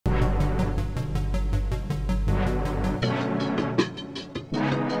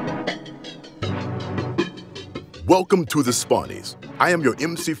Welcome to the Spawnies. I am your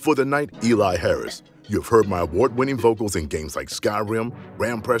MC for the night, Eli Harris. You have heard my award-winning vocals in games like Skyrim,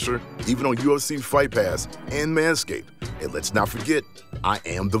 Ram Pressure, even on UFC Fight Pass, and Manscaped. And let's not forget, I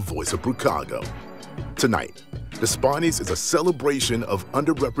am the voice of Brucago. Tonight, the Spawnies is a celebration of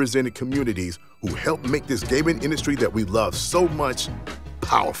underrepresented communities who help make this gaming industry that we love so much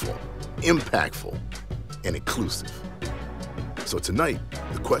powerful, impactful, and inclusive. So tonight,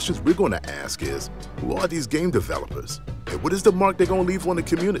 the questions we're going to ask is, who are these game developers? And what is the mark they're going to leave on the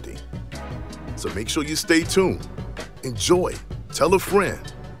community? So make sure you stay tuned, enjoy, tell a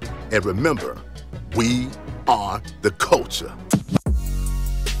friend, and remember, we are the culture.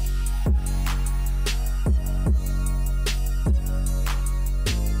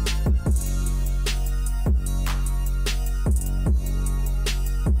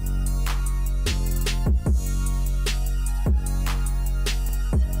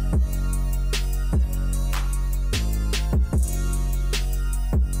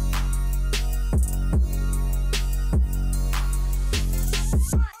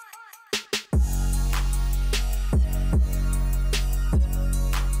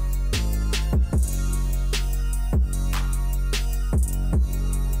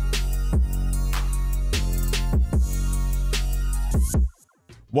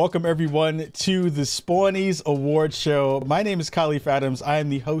 Welcome everyone to the Spawnies Award Show. My name is Kahlief Adams. I am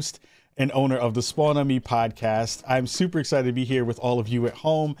the host and owner of the Spawn on Me podcast. I'm super excited to be here with all of you at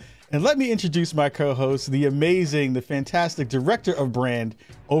home. And let me introduce my co-host, the amazing, the fantastic director of brand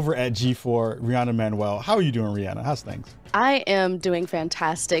over at G4, Rihanna Manuel. How are you doing, Rihanna? How's things? I am doing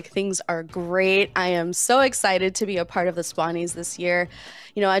fantastic. Things are great. I am so excited to be a part of the Spawnies this year.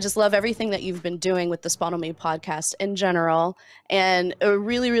 You know, I just love everything that you've been doing with the Spawn on Me podcast in general. And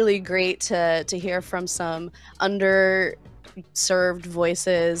really, really great to hear from some underserved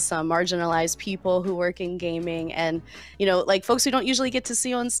voices, some marginalized people who work in gaming, and, you know, like folks who don't usually get to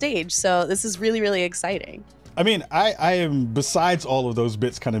see on stage. So this is really, really exciting. I mean, I am, besides all of those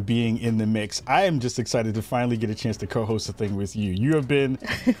bits kind of being in the mix, I am just excited to finally get a chance to co-host a thing with you. You have been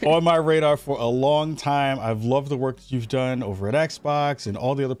on my radar for a long time. I've loved the work that you've done over at Xbox and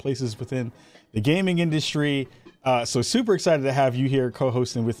all the other places within the gaming industry. So super excited to have you here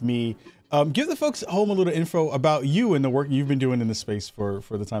co-hosting with me. Give the folks at home a little info about you and the work you've been doing in the space for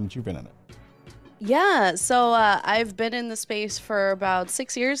the time that you've been in it. Yeah, so I've been in the space for about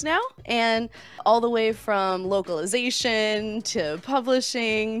 6 years now, and all the way from localization to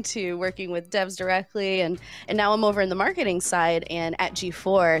publishing to working with devs directly, and now I'm over in the marketing side and at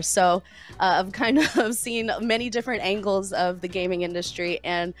G4. So I've kind of seen many different angles of the gaming industry,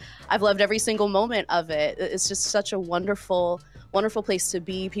 and I've loved every single moment of it. It's just such a wonderful place to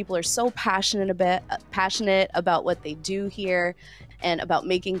be. People are so passionate about what they do here and about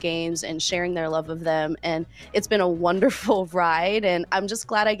making games and sharing their love of them. And it's been a wonderful ride. And I'm just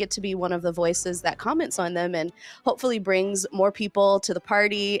glad I get to be one of the voices that comments on them and hopefully brings more people to the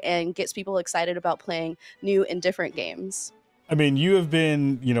party and gets people excited about playing new and different games. I mean, you have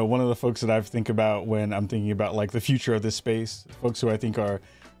been, you know, one of the folks that I think about when I'm thinking about like the future of this space, folks who I think are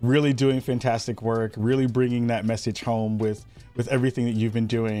really doing fantastic work, really bringing that message home with everything that you've been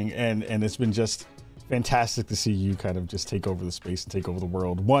doing. And it's been just fantastic to see you kind of just take over the space and take over the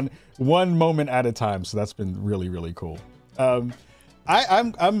world one moment at a time. So that's been really, really cool. I'm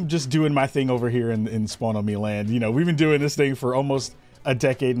just doing my thing over here in Spawn on Me land. You know, we've been doing this thing for almost a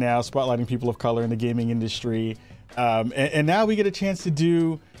decade now, spotlighting people of color in the gaming industry. And now we get a chance to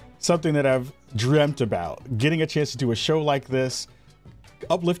do something that I've dreamt about, getting a chance to do a show like this,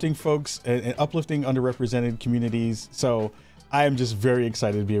 uplifting folks and uplifting underrepresented communities. So I am just very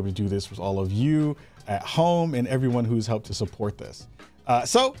excited to be able to do this with all of you at home and everyone who's helped to support this.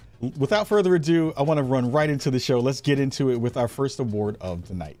 So without further ado, I want to run right into the show. Let's get into it with our first award of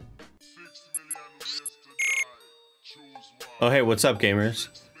the night. Oh, hey, what's up, gamers?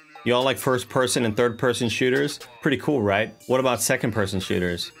 You all like first-person and third-person shooters? Pretty cool, right? What about second-person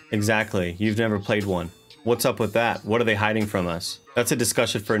shooters? Exactly, you've never played one. What's up with that? What are they hiding from us? That's a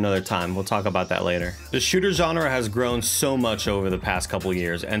discussion for another time. We'll talk about that later. The shooter genre has grown so much over the past couple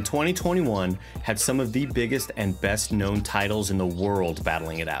years, and 2021 had some of the biggest and best known titles in the world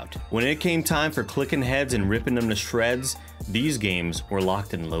battling it out. When it came time for clicking heads and ripping them to shreds, these games were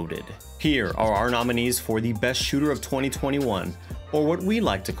locked and loaded. Here are our nominees for the best shooter of 2021, or what we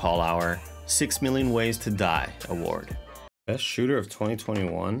like to call our 6 Million Ways to Die award. Best shooter of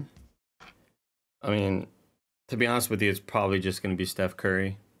 2021? I mean, to be honest with you, it's probably just going to be Steph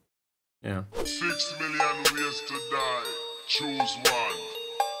Curry. Yeah. 6 million ways to die. Choose one.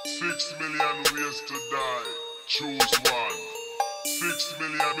 6 million ways to die. Choose one. 6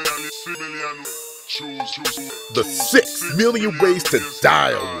 million. The 6 Million Ways to Die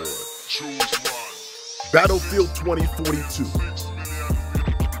Award. Battlefield 2042.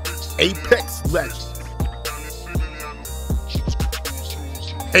 Apex Legends.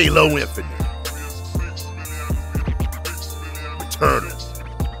 Halo Infinite. Returnal.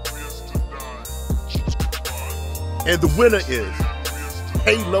 And the winner is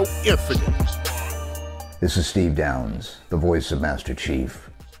Halo Infinite. This is Steve Downs, the voice of Master Chief,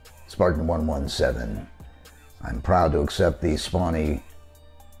 Spartan 117. I'm proud to accept the Spawnie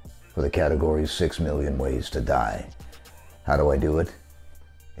for the category 6 Million Ways to Die. How do I do it?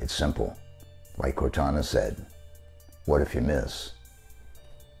 It's simple. Like Cortana said, what if you miss?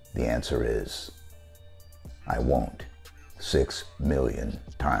 The answer is, I won't. 6 million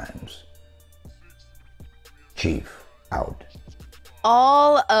times. Chief, out.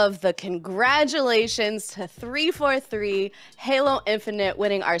 All of the congratulations to 343 Halo Infinite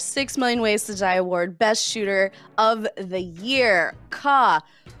winning our 6 Million Ways to Die award, Best Shooter of the Year. Ka,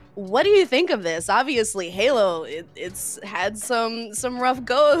 what do you think of this? Obviously, Halo, it's had some rough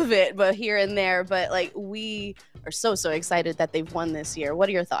go of it, but here and there. But like, we are so excited that they've won this year. What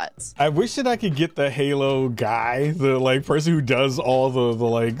are your thoughts? I wish that I could get the Halo guy, the like person who does all the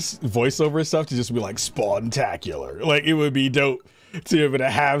like voiceover stuff, to just be like Spawntacular. Like, it would be dope to be able to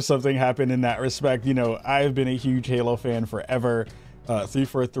have something happen in that respect. You know, I've been a huge Halo fan forever.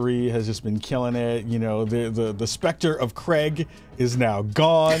 343 has just been killing it. You know, the specter of Craig is now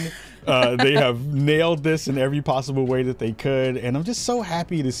gone. They have nailed this in every possible way that they could, and I'm just so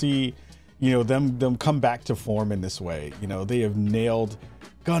happy to see, you know, them come back to form in this way. You know, they have nailed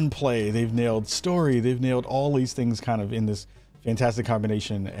gunplay, they've nailed story, they've nailed all these things kind of in this fantastic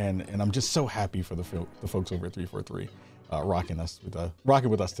combination, and I'm just so happy for the folks over at 343 rocking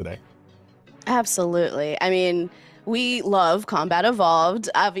with us today. Absolutely. I mean, we love Combat Evolved,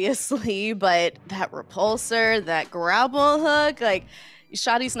 obviously, but that repulsor, that grapple hook, like,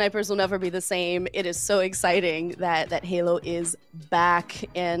 shoddy snipers will never be the same. It is so exciting that Halo is back,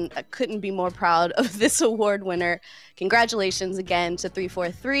 and I couldn't be more proud of this award winner. Congratulations again to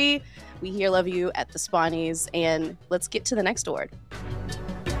 343. We here love you at the Spawnies, and let's get to the next award.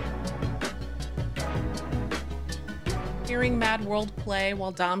 Hearing Mad World play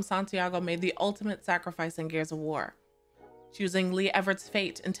while Dom Santiago made the ultimate sacrifice in Gears of War, choosing Lee Everett's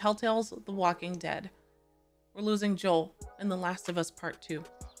fate in Telltale's The Walking Dead. We're losing Joel in The Last of Us Part 2.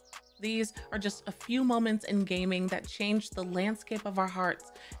 These are just a few moments in gaming that changed the landscape of our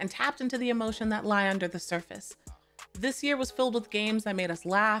hearts and tapped into the emotion that lie under the surface. This year was filled with games that made us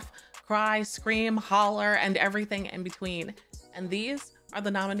laugh, cry, scream, holler, and everything in between. And these are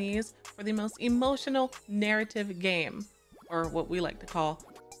the nominees for the most emotional narrative game, or what we like to call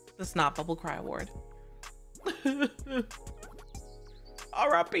the Snot Bubble Cry Award.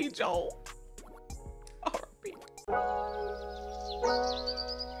 R.I.P. Joel. R.I.P.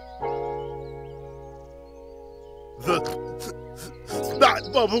 The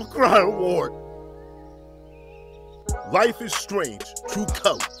Snot Bubble Cry Award. Life is Strange, True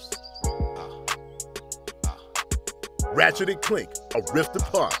Colors. Ratchet and Clank, A Rift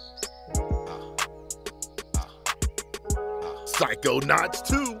Apart. Psychonauts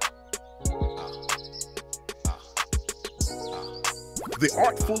 2. The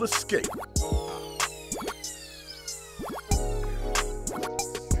Artful Escape.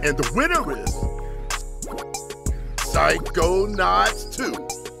 And the winner is Psychonauts 2.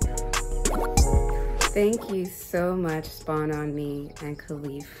 Thank you so much, Spawn on Me and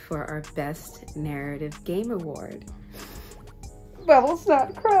Kahlief, for our Best Narrative Game Award. Bubbles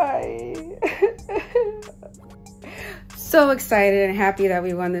not cry. So excited and happy that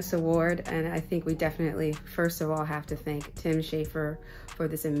we won this award, and I think we definitely, first of all, have to thank Tim Schafer for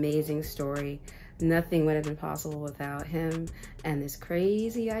this amazing story. Nothing would have been possible without him and this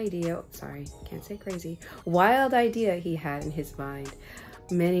crazy idea, sorry, can't say crazy, wild idea he had in his mind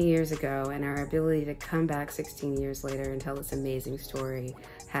many years ago, and our ability to come back 16 years later and tell this amazing story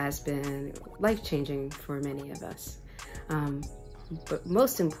has been life-changing for many of us. But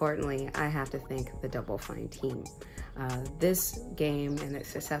most importantly, I have to thank the Double Fine team. This game and its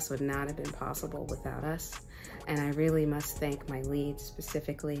success would not have been possible without us. And I really must thank my lead,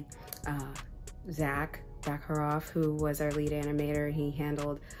 specifically Zach Baccaroff, who was our lead animator. He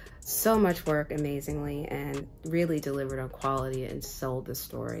handled so much work amazingly and really delivered on quality and sold the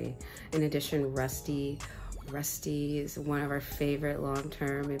story. In addition, Rusty is one of our favorite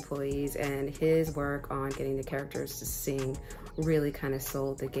long-term employees, and his work on getting the characters to sing really kind of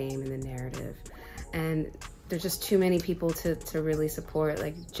sold the game and the narrative. And there's just too many people to really support.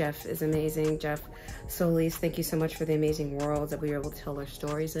 Like Jeff is amazing. Jeff Solis, thank you so much for the amazing world that we were able to tell our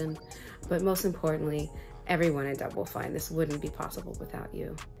stories in. But most importantly, everyone at Double Fine. This wouldn't be possible without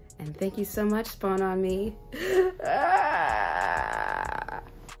you. And thank you so much, Spawn on Me.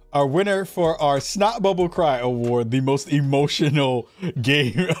 Our winner for our Snot Bubble Cry Award, the most emotional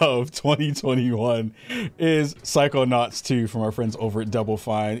game of 2021, is Psychonauts 2 from our friends over at Double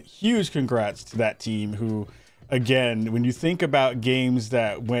Fine. Huge congrats to that team who, again, when you think about games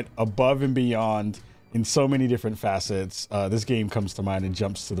that went above and beyond in so many different facets, this game comes to mind and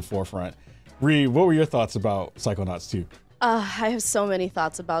jumps to the forefront. Ree, what were your thoughts about Psychonauts 2? I have so many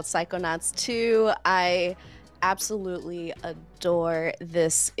thoughts about Psychonauts 2. I absolutely adore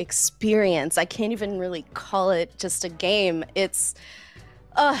this experience. I can't even really call it just a game. It's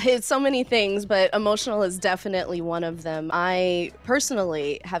so many things, but emotional is definitely one of them. I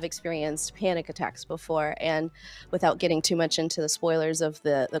personally have experienced panic attacks before, and without getting too much into the spoilers of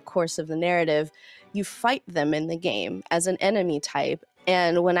the course of the narrative, you fight them in the game as an enemy type.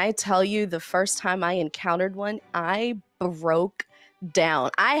 And when I tell you the first time I encountered one, I broke down.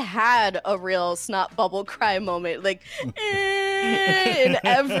 I had a real snot bubble cry moment, like and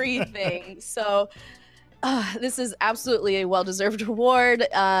everything. So this is absolutely a well-deserved award.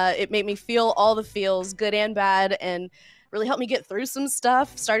 It made me feel all the feels, good and bad, and really helped me get through some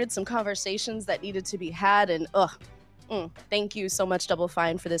stuff, started some conversations that needed to be had, and thank you so much, Double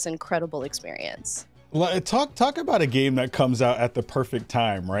Fine, for this incredible experience. Talk about a game that comes out at the perfect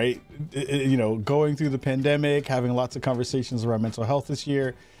time, right? You know, going through the pandemic, having lots of conversations around mental health this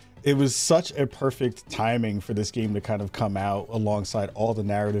year. It was such a perfect timing for this game to kind of come out alongside all the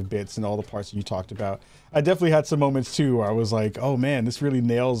narrative bits and all the parts that you talked about. I definitely had some moments too where I was like, oh man, this really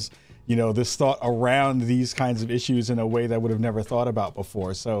nails, you know, this thought around these kinds of issues in a way that I would have never thought about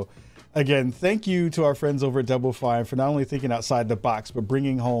before. So again, thank you to our friends over at Double Fine for not only thinking outside the box, but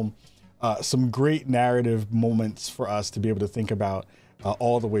bringing home some great narrative moments for us to be able to think about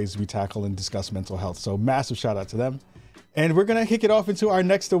all the ways we tackle and discuss mental health. So massive shout out to them. And we're going to kick it off into our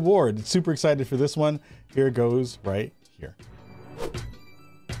next award. Super excited for this one. Here it goes right here.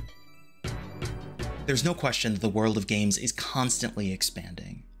 There's no question that the world of games is constantly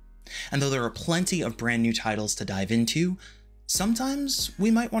expanding. And though there are plenty of brand new titles to dive into, sometimes we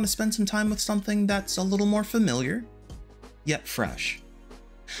might want to spend some time with something that's a little more familiar, yet fresh.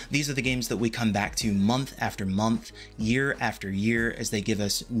 These are the games that we come back to month after month, year after year, as they give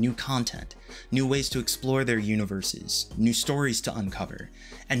us new content, new ways to explore their universes, new stories to uncover,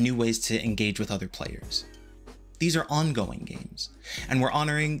 and new ways to engage with other players. These are ongoing games, and we're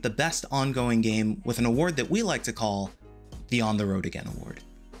honoring the best ongoing game with an award that we like to call the On the Road Again Award.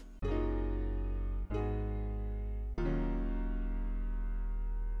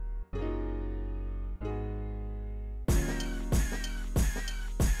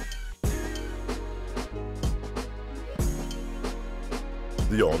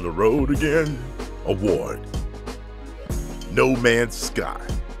 The On the Road Again Award. No Man's Sky.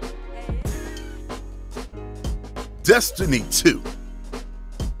 Destiny 2.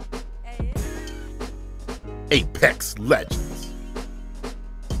 Apex Legends.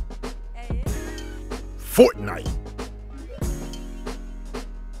 Fortnite.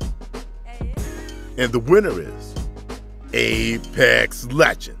 And the winner is Apex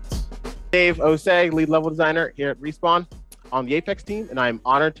Legends. Dave Osei, lead level designer here at Respawn on the Apex team, and I'm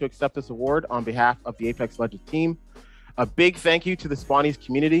honored to accept this award on behalf of the Apex Legends team. A big thank you to the Spawnies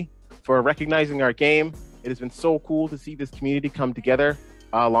community for recognizing our game. It has been so cool to see this community come together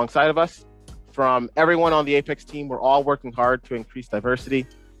alongside of us. From everyone on the Apex team, we're all working hard to increase diversity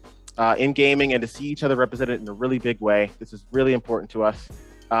in gaming and to see each other represented in a really big way. This is really important to us.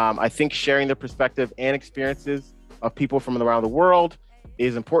 I think sharing the perspective and experiences of people from around the world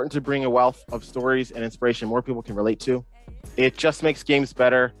is important to bring a wealth of stories and inspiration more people can relate to. It just makes games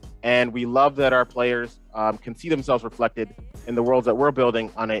better, and we love that our players can see themselves reflected in the worlds that we're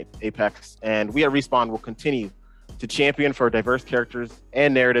building on Apex. And we at Respawn will continue to champion for diverse characters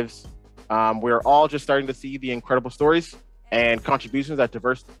and narratives. We're all just starting to see the incredible stories and contributions that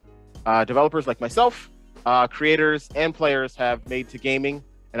diverse developers like myself, creators, and players have made to gaming,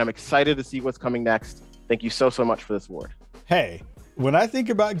 and I'm excited to see what's coming next. Thank you so much for this award. Hey, when I think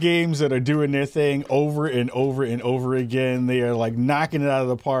about games that are doing their thing over and over and over again, they are like knocking it out of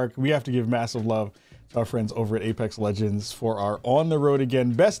the park. We have to give massive love to our friends over at Apex Legends for our On the Road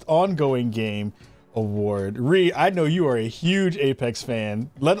Again Best Ongoing Game Award. Ree, I know you are a huge Apex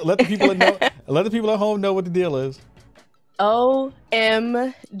fan. Let the people know, let the people at home know what the deal is.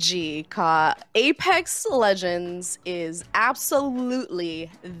 OMG, Apex Legends is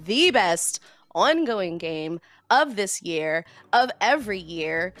absolutely the best ongoing game of this year, of every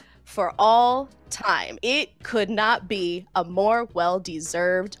year, for all time. It could not be a more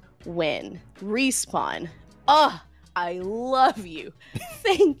well-deserved win. Respawn. Oh, I love you.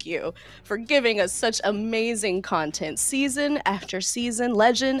 Thank you for giving us such amazing content. Season after season,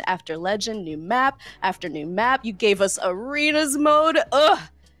 legend after legend, new map after new map. You gave us arenas mode. Ugh.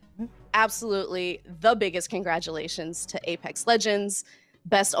 Absolutely the biggest congratulations to Apex Legends.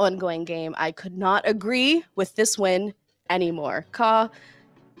 Best ongoing game. I could not agree with this win anymore. Ka,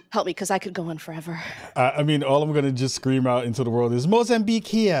 help me, because I could go on forever. I mean, all I'm going to just scream out into the world is Mozambique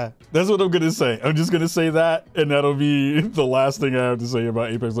here. That's what I'm going to say. I'm just going to say that, and that'll be the last thing I have to say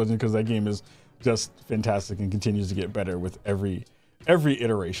about Apex Legends, because that game is just fantastic and continues to get better with every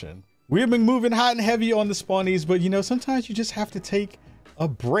iteration. We have been moving hot and heavy on the Spawnies, but you know, sometimes you just have to take a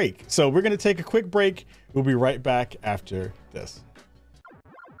break. So we're going to take a quick break. We'll be right back after this.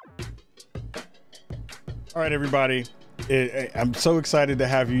 All right, everybody. I'm so excited to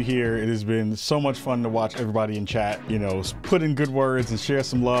have you here. It has been so much fun to watch everybody in chat, you know, put in good words and share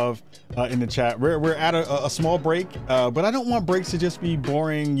some love in the chat. We're at a small break, but I don't want breaks to just be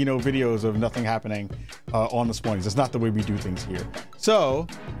boring, you know, videos of nothing happening on the Spawnies. That's not the way we do things here. So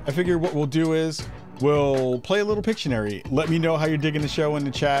I figure what we'll do is we'll play a little Pictionary. Let me know how you're digging the show in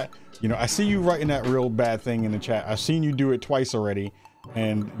the chat. You know, I see you writing that real bad thing in the chat. I've seen you do it twice already,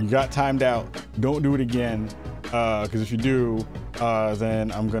 and you got timed out. Don't do it again, because if you do,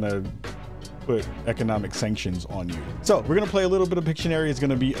 then I'm gonna put economic sanctions on you. So we're gonna play a little bit of Pictionary. It's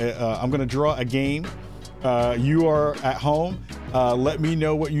gonna be I'm gonna draw a game. You are at home. Let me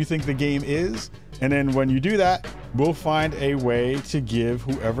know what you think the game is, and then when you do that, we'll find a way to give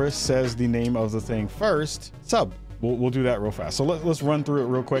whoever says the name of the thing first sub. We'll do that real fast. So let's run through it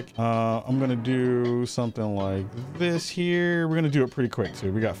real quick. I'm gonna do something like this here. We're gonna do it pretty quick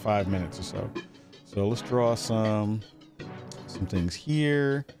too. We got 5 minutes or so. So let's draw some things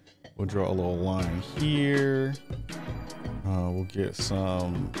here. We'll draw a little line here. We'll get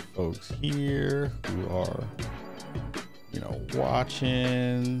some folks here who are, you know,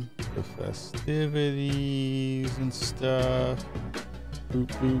 watching the festivities and stuff. Boop,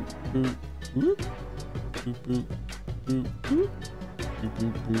 boop, boop, boop. Boop, boop, boop, boop. Boop, boop,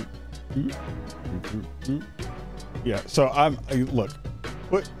 boop, boop. Boop, boop, boop. Yeah, so look,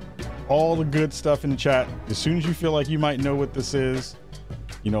 put all the good stuff in the chat. As soon as you feel like you might know what this is,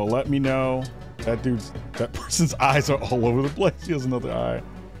 you know, let me know. That person's eyes are all over the place. He has another eye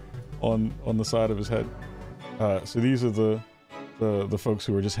on the side of his head. So these are the folks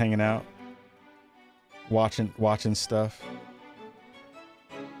who are just hanging out, watching stuff.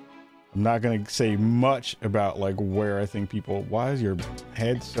 I'm not gonna say much about like where I think people. Why is your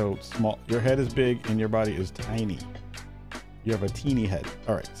head so small? Your head is big and your body is tiny. You have a teeny head.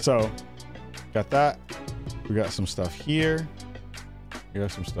 All right, so got that. We got some stuff here. We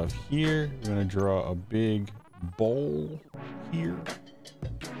got some stuff here. We're gonna draw a big bowl here.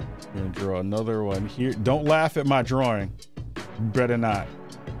 We're gonna draw another one here. Don't laugh at my drawing. You better not.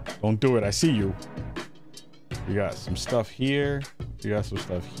 Don't do it. I see you. We got some stuff here. We got some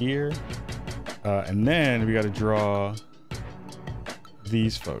stuff here. And then we got to draw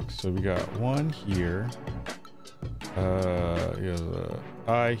these folks. So we got one here. You have the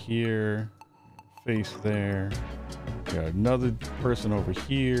eye here, face there. You got another person over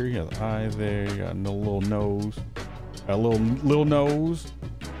here. You got the eye there. You got a little nose. Got a little nose,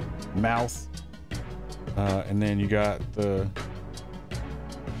 mouth. And then you got the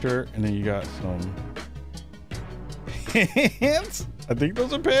shirt. And then you got some pants. I think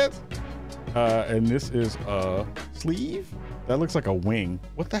those are pants. And this is a sleeve. That looks like a wing.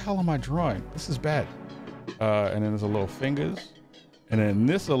 What the hell am I drawing? This is bad. And then there's a little fingers. And then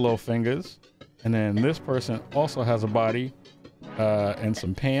this are little fingers. And then this person also has a body and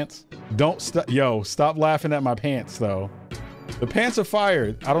some pants. Stop laughing at my pants though. The pants are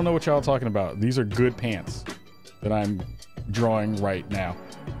fired. I don't know what y'all talking about. These are good pants that I'm drawing right now.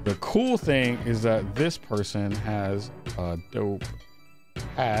 The cool thing is that this person has a dope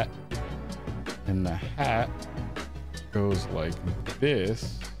hat, and the hat goes like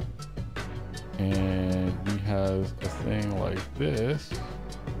this, and he has a thing like this,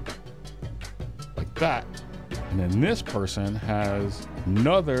 like that. And then this person has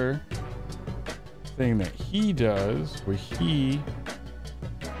another thing that he does where he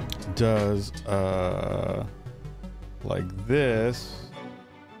does like this,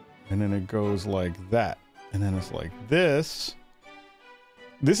 and then it goes like that, and then it's like this.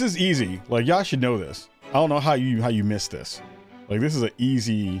 This is easy. Like, y'all should know this. I don't know how you missed this. Like, this is an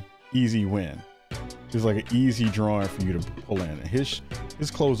easy win. It's like an easy drawing for you to pull in. His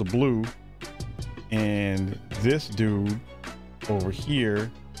clothes are blue, And this dude over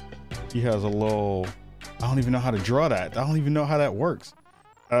here, he has a little, I don't even know how to draw that. I don't even know how that works.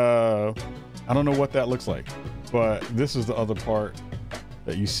 I don't know what that looks like, but this is the other part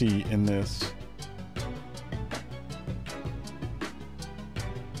that you see in this.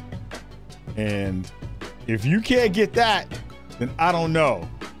 And if you can't get that, then I don't know.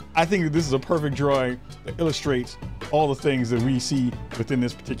 I think that this is a perfect drawing that illustrates all the things that we see within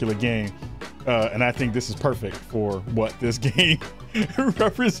this particular game. And I think this is perfect for what this game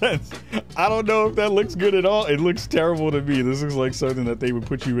represents. I don't know if that looks good at all. It looks terrible to me. This looks like something that they would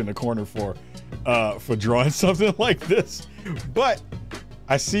put you in the corner for drawing something like this. But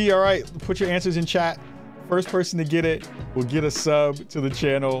I see, all right, put your answers in chat. First person to get it will get a sub to the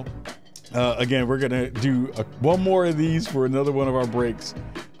channel. Again, we're gonna do one more of these for another one of our breaks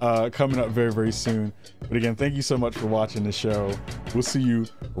coming up very, very soon. But again, thank you so much for watching the show. We'll see you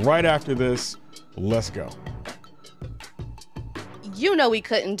right after this. Let's go. You know we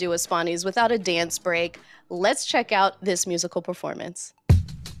couldn't do a Spawnies without a dance break. Let's check out this musical performance.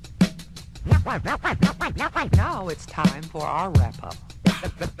 Now it's time for our wrap-up.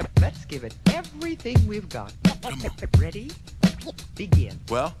 Let's give it everything we've got. Ready? Begin.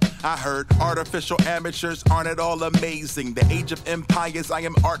 Well, I heard artificial amateurs aren't at all amazing. The age of empires I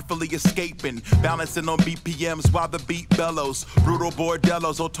am artfully escaping, balancing on BPMs while the beat bellows. Brutal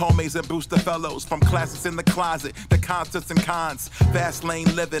bordellos, otomes and booster fellows, from classics in the closet to concerts and cons. Fast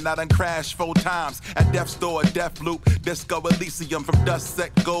lane living, I done crashed 4 times at Death's Door, Death Loop, Disco Elysium. From dust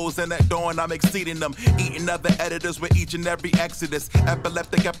set goals and at dawn I'm exceeding them, eating other editors with each and every exodus.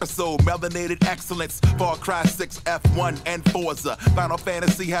 Epileptic episode, melanated excellence. Far Cry 6, F1 and Forza. Final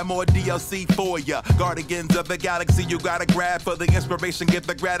Fantasy had more DLC for ya. Guardians of the Galaxy, you gotta grab for the inspiration, give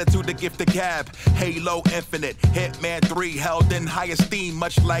the gratitude to gift the cab. Halo Infinite, Hitman 3 held in high esteem,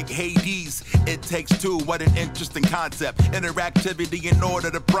 much like Hades. It takes two, what an interesting concept. Interactivity in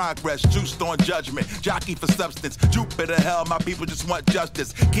order to progress, juiced on judgment, jockey for substance. Jupiter, hell, my people just want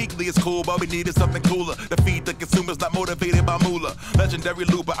justice. Geekly is cool, but we needed something cooler to feed the consumers, not motivated by moolah. Legendary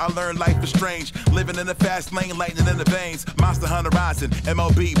looper, I learned life is strange. Living in the fast lane, lightning in the veins. Monster Hunter Rising,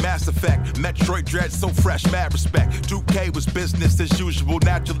 MLB, Mass Effect, Metroid Dread, so fresh, mad respect. 2K was business as usual,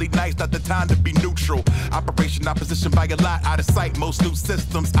 naturally nice, not the time to be neutral. Operation opposition by a lot, out of sight, most new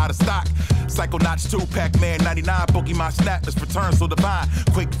systems out of stock. Psychonauts 2, Pac-Man 99, Pokemon Snap is returned so divine.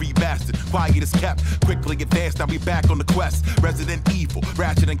 Quake remastered, quiet is kept, quickly advanced, now we back on the quest. Resident Evil,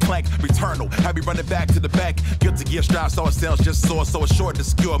 Ratchet and Clank, Returnal, have me running back to the bank. Guilty Gear Strive, saw sales just soar, so it's short to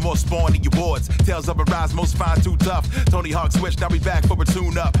secure more Spawny awards. Tales of Arise, most fine, too tough. Tony Hawk Switch, now we back for a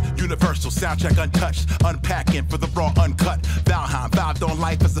tune-up. Universal soundtrack untouched, unpacking for the raw uncut. Valheim, vibed on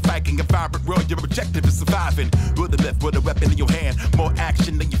life as a Viking, a vibrant world, your objective is surviving. You're the myth with a weapon in your hand, more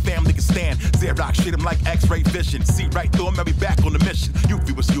action than your family can stand. Xerox, treat them like X-ray vision, see right through them, now we back on the mission.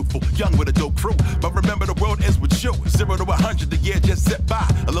 Yuffie was youthful, young with a dope crew, but remember the world ends with you. 0 to 100, the year just sit by,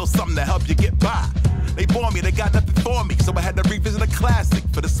 a little something to help you get by. They bore me, they got nothing for me, so I had to revisit a classic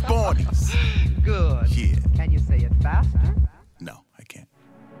for the Spawnies. Good. Yeah. Can you say it faster? No, I can't.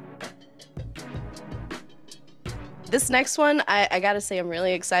 This next one, I gotta say I'm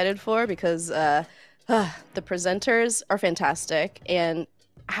really excited for because the presenters are fantastic and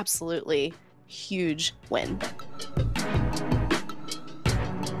absolutely huge win.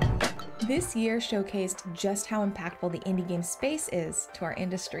 This year showcased just how impactful the indie game space is to our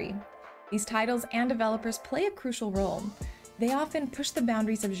industry. These titles and developers play a crucial role. They often push the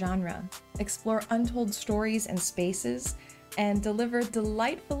boundaries of genre, explore untold stories and spaces, and deliver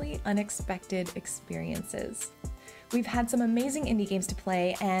delightfully unexpected experiences. We've had some amazing indie games to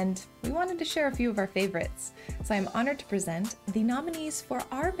play, and we wanted to share a few of our favorites. So I'm honored to present the nominees for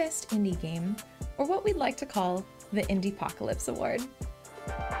our best indie game, or what we'd like to call the Indie-Pocalypse Award.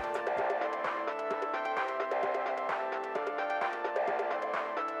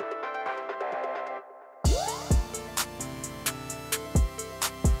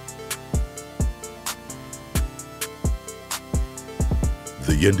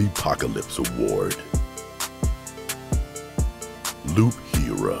 The Indie-Pocalypse Award. Loop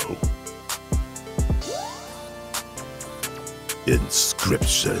Hero.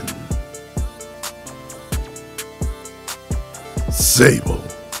 Inscription. Sable.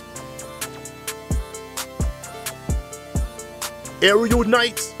 Aerial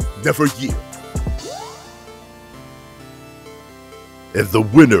Knights never yield. And the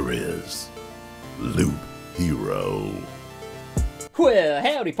winner is Loop Hero. Well,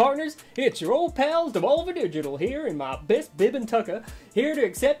 howdy partners, it's your old pal Devolver Digital here in my best bib and tucker, here to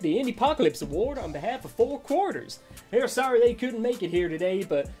accept the Indie-Pocalypse Award on behalf of 4 Quarters. They're sorry they couldn't make it here today,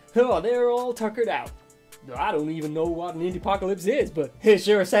 but they're all tuckered out. I don't even know what an indie-apocalypse is, but it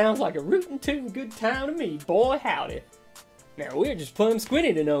sure sounds like a rootin' tootin' good time to me, boy howdy. Now, we're just plumb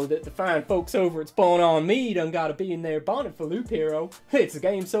squinty to know that the fine folks over at Spawn on Me done gotta be in their bonnet for Loop Hero. It's a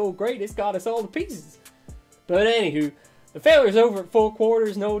game so great it's got us all to pieces. But anywho, the fellers over at Four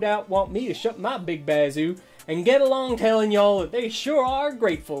Quarters no doubt want me to shut my big bazoo and get along telling y'all that they sure are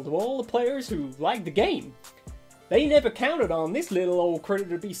grateful to all the players who like the game. They never counted on this little old critter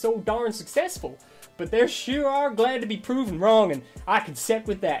to be so darn successful, but they sure are glad to be proven wrong, and I can set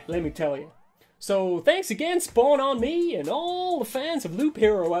with that, let me tell you. So thanks again, Spawn on Me, and all the fans of Loop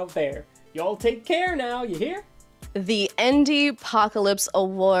Hero out there. Y'all take care now, you hear? The Indie-Apocalypse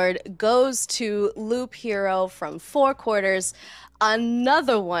Award goes to Loop Hero from Four Quarters.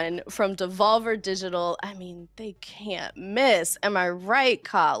 Another one from Devolver Digital. I mean, they can't miss. Am I right,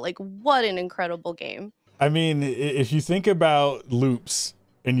 Kyle? Like, what an incredible game. I mean, if you think about loops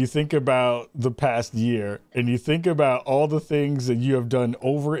and you think about the past year and you think about all the things that you have done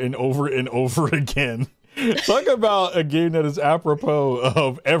over and over and over again, talk about a game that is apropos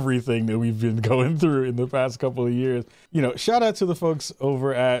of everything that we've been going through in the past couple of years. You know, shout out to the folks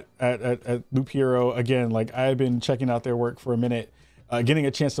over at Loop Hero. Again, like, I've been checking out their work for a minute, getting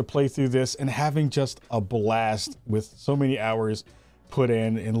a chance to play through this and having just a blast with so many hours put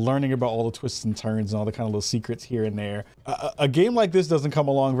in and learning about all the twists and turns and all the kind of little secrets here and there. A game like this doesn't come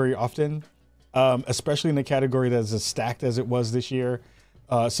along very often, especially in a category that's as stacked as it was this year.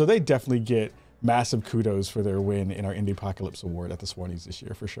 So they definitely get massive kudos for their win in our Indie-Apocalypse Award at the Spawnies this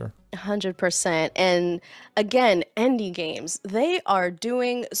year, for sure. 100%. And again, indie games, they are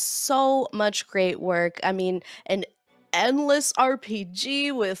doing so much great work. I mean, an endless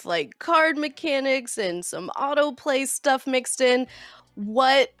RPG with like card mechanics and some autoplay stuff mixed in.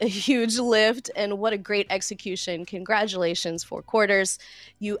 What a huge lift and what a great execution. Congratulations, Four Quarters.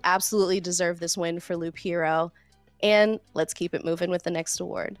 You absolutely deserve this win for Loop Hero. And let's keep it moving with the next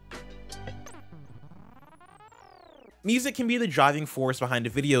award. Music can be the driving force behind a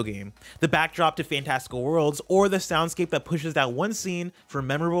video game, the backdrop to fantastical worlds, or the soundscape that pushes that one scene from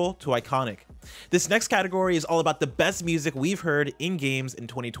memorable to iconic. This next category is all about the best music we've heard in games in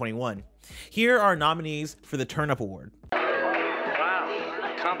 2021. Here are nominees for the Turn Up Award.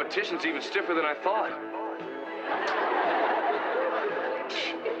 Wow, competition's even stiffer than I thought.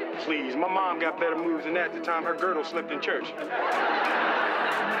 Please, my mom got better moves than that the time her girdle slipped in church.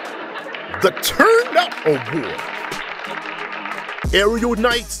 The Turn Up Award. Aerial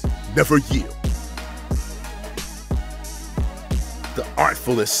Knights Never Yield. The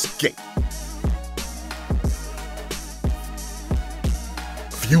Artful Escape.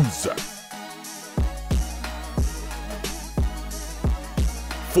 Fuser.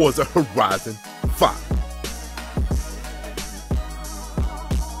 Forza Horizon 5.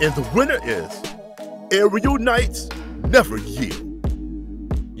 And the winner is Aerial Knights Never Yield.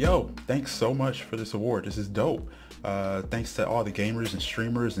 Yo, thanks so much for this award. This is dope. Thanks to all the gamers and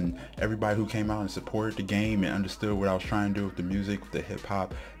streamers and everybody who came out and supported the game and understood what I was trying to do with the music, with the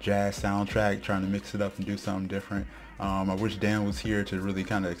hip-hop jazz soundtrack, trying to mix it up and do something different. I wish Dan was here to really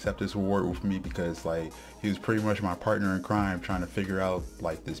kind of accept this award with me, because like he was pretty much my partner in crime trying to figure out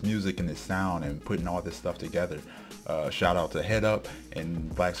like this music and this sound and putting all this stuff together. Shout out to Head Up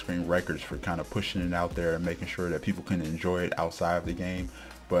and Black Screen Records for kind of pushing it out there and making sure that people can enjoy it outside of the game.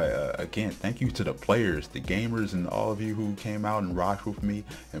 But again, thank you to the players, the gamers, and all of you who came out and rocked with me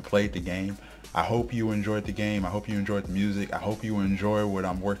and played the game. I hope you enjoyed the game. I hope you enjoyed the music. I hope you enjoy what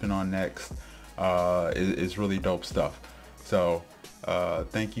I'm working on next. It's really dope stuff. So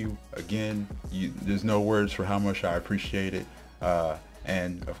thank you again. There's no words for how much I appreciate it.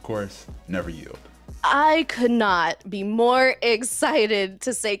 And of course, never yield. I could not be more excited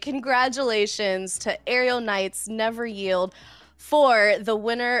to say congratulations to Aerial Knights Never Yield for the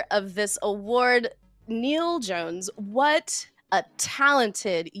winner of this award, Neil Jones. What a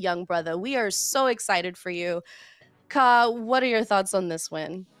talented young brother. We are so excited for you. Ka, what are your thoughts on this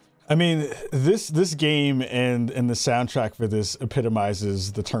win? I mean, this game and the soundtrack for this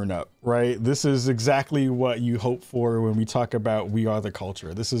epitomizes the turn up, right? This is exactly what you hope for when we talk about We Are the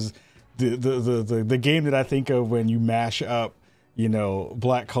Culture. This is the game that I think of when you mash up, you know,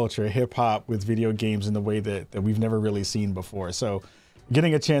 Black culture, hip hop with video games in the way that we've never really seen before. So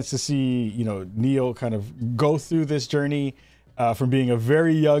getting a chance to see, you know, Neil kind of go through this journey from being a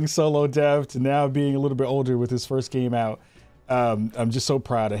very young solo dev to now being a little bit older with his first game out. I'm just so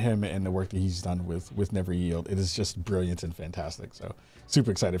proud of him and the work that he's done with Never Yield. It is just brilliant and fantastic. So super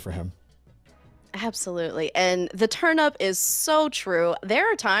excited for him. Absolutely. And the turn up is so true.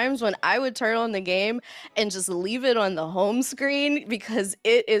 There are times when I would turn on the game and just leave it on the home screen because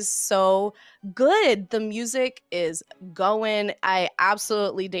it is so good. The music is going. I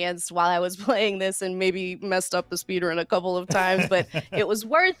absolutely danced while I was playing this and maybe messed up the speedrun a couple of times, but it was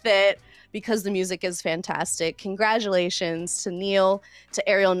worth it because the music is fantastic. Congratulations to Neil, to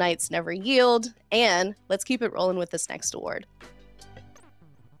Aerial Knights Never Yield, and let's keep it rolling with this next award.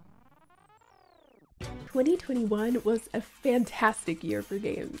 2021 was a fantastic year for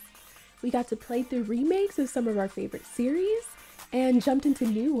games. We got to play through remakes of some of our favorite series and jumped into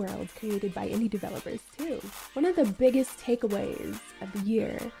new worlds created by indie developers too. One of the biggest takeaways of the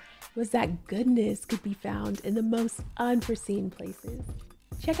year was that goodness could be found in the most unforeseen places.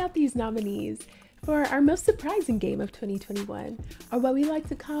 Check out these nominees for our most surprising game of 2021, or what we like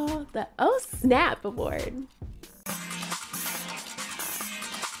to call the Oh Snap Award.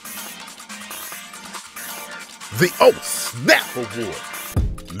 The Oh Snap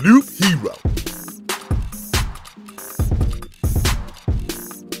Award, Loop Hero.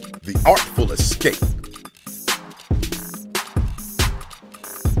 The Artful Escape.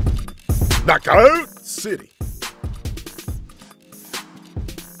 Knockout City.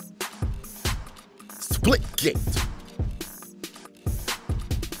 Splitgate.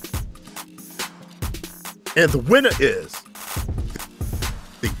 And the winner is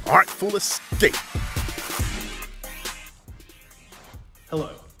The Artful Escape. Hello,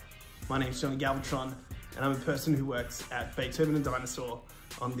 my name is John Galvatron, and I'm a person who works at Beethoven and Dinosaur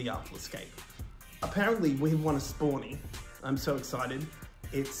on The Artful Escape. Apparently, we've won a Spawnie. I'm so excited.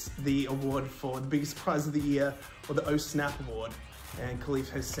 It's the award for the biggest prize of the year, or the Oh Snap Award, and Kahlief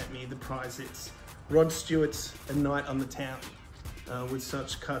has sent me the prize. It's Rod Stewart's A Night on the Town, with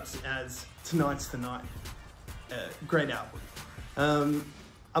such cuts as Tonight's the Night. Great album.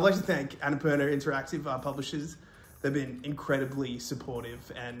 I'd like to thank Annapurna Interactive, our publishers. They've been incredibly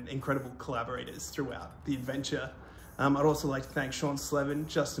supportive and incredible collaborators throughout the adventure. I'd also like to thank Sean Slevin,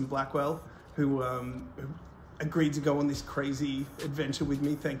 Justin Blackwell, who agreed to go on this crazy adventure with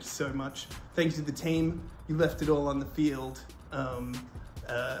me. Thank you so much. Thank you to the team. You left it all on the field.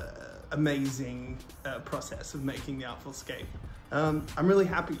 Amazing process of making The Artful Escape. I'm really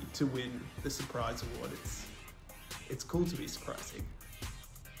happy to win the surprise award. It's cool to be surprising.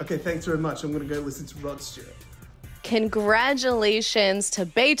 Okay, thanks very much. I'm gonna go listen to Rod Stewart. Congratulations to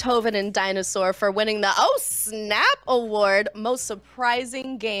Beethoven and Dinosaur for winning the Oh Snap Award, most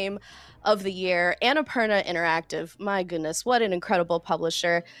surprising game of the year. Annapurna Interactive, my goodness, what an incredible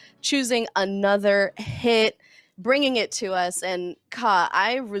publisher, choosing another hit, bringing it to us. And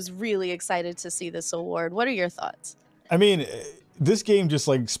I was really excited to see this award. What are your thoughts? I mean, this game just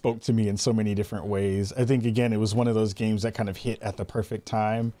like spoke to me in so many different ways. I think, again, it was one of those games that kind of hit at the perfect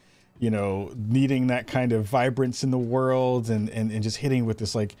time. You know, needing that kind of vibrance in the world and just hitting with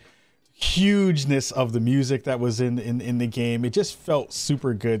this like hugeness of the music that was in the game. It just felt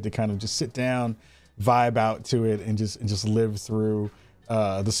super good to kind of just sit down, vibe out to it, and just live through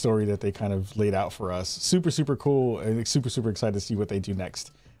the story that they kind of laid out for us. Super, super cool, and super excited to see what they do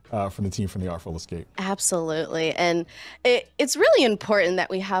next from the team from The Artful Escape. Absolutely. And it's really important that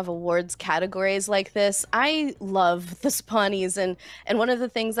we have awards categories like this. I love the Spawnies, and one of the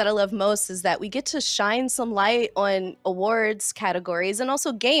things that I love most is that we get to shine some light on awards categories and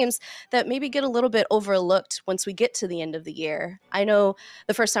also games that maybe get a little bit overlooked once we get to the end of the year. I know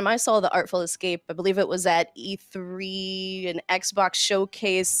the first time I saw The Artful Escape, I believe it was at E3, an Xbox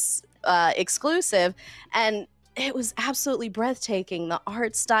Showcase exclusive, and it was absolutely breathtaking. The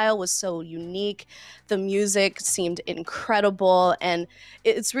art style was so unique. The music seemed incredible. And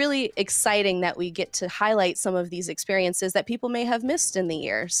it's really exciting that we get to highlight some of these experiences that people may have missed in the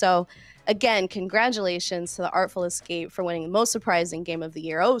year. So again, congratulations to The Artful Escape for winning the most surprising game of the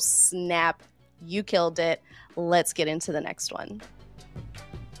year. Oh, snap. You killed it. Let's get into the next one.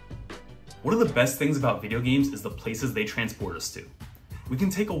 One of the best things about video games is the places they transport us to. We can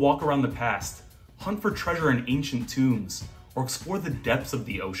take a walk around the past, hunt for treasure in ancient tombs, or explore the depths of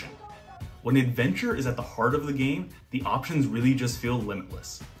the ocean. When adventure is at the heart of the game, the options really just feel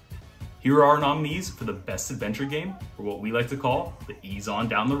limitless. Here are our nominees for the best adventure game, or what we like to call the Ease On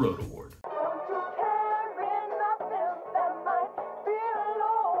Down the Road Award.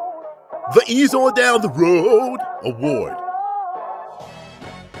 The Ease On Down the Road Award,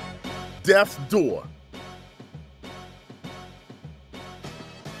 Death's Door.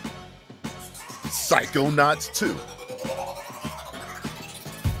 Psychonauts 2.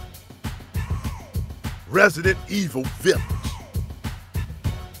 Resident Evil Village.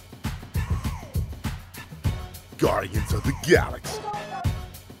 Guardians of the Galaxy.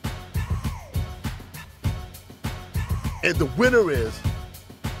 And the winner is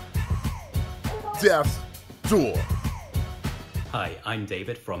Death's Door. Hi, I'm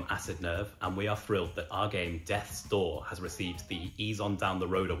David from Acid Nerve, and we are thrilled that our game Death's Door has received the Ease On Down the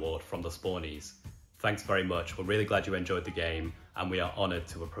Road award from the Spawnies. Thanks very much. We're really glad you enjoyed the game, and we are honoured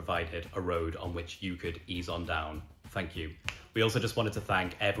to have provided a road on which you could ease on down. Thank you. We also just wanted to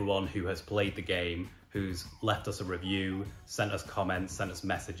thank everyone who has played the game, who's left us a review, sent us comments, sent us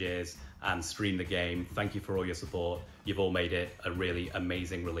messages, and streamed the game. Thank you for all your support. You've all made it a really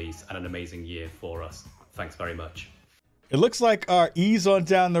amazing release and an amazing year for us. Thanks very much. It looks like our Ease On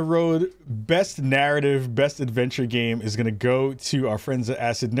Down the Road best narrative, best adventure game is going to go to our friends at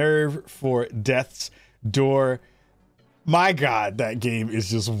Acid Nerve for Death's Door. My God, that game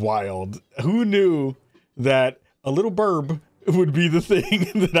is just wild. Who knew that a little burb would be the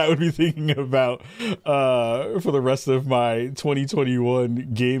thing that I would be thinking about for the rest of my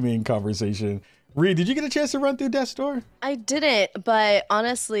 2021 gaming conversation. Reed, did you get a chance to run through Death's Door? I didn't, but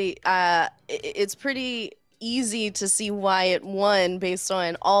honestly, it's pretty easy to see why it won based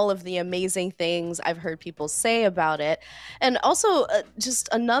on all of the amazing things I've heard people say about it. And also just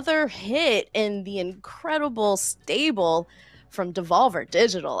another hit in the incredible stable from Devolver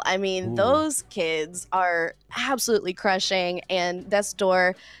Digital. I mean, those kids are absolutely crushing, and Death's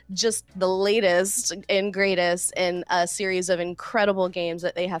Door, just the latest and greatest in a series of incredible games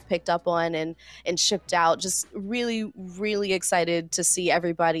that they have picked up on and shipped out. Just really, really excited to see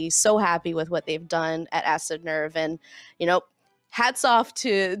everybody so happy with what they've done at Acid Nerve. And, you know, hats off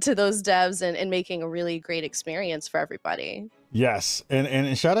to those devs and making a really great experience for everybody. Yes,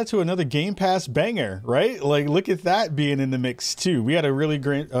 and shout out to another Game Pass banger, right? Like, look at that being in the mix too. We had a really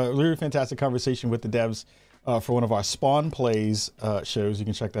great, really fantastic conversation with the devs for one of our Spawn Plays shows. You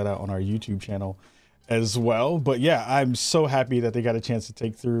can check that out on our YouTube channel as well. But yeah, I'm so happy that they got a chance to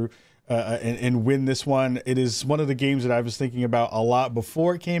take through and win this one. It is one of the games that I was thinking about a lot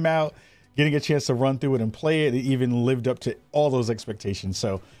before it came out. Getting a chance to run through it and play it, it even lived up to all those expectations.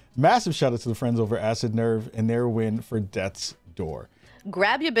 So massive shout out to the friends over Acid Nerve and their win for Death's Door.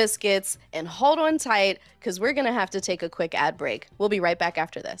 Grab your biscuits and hold on tight, because we're going to have to take a quick ad break. We'll be right back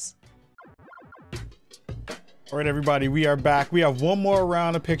after this. All right, everybody, we are back. We have one more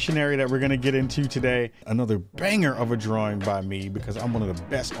round of Pictionary that we're going to get into today. Another banger of a drawing by me, because I'm one of the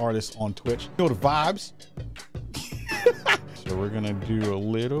best artists on Twitch. You know the vibes. So we're going to do a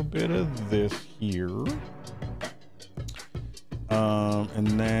little bit of this here.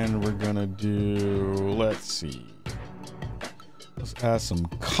 And then we're going to do, let's see. Let's add some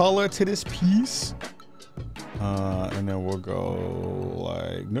color to this piece. And then we'll go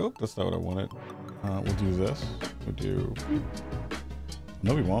like, nope, that's not what I wanted. We'll do this. We'll do,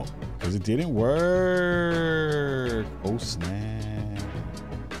 no, we won't, because it didn't work. Oh, snap.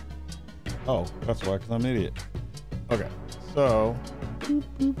 Oh, that's why, because I'm an idiot. Okay, so.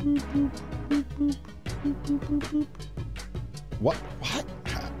 What?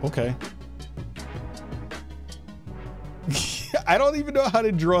 Okay. I don't even know how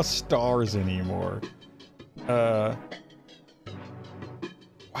to draw stars anymore. Wow,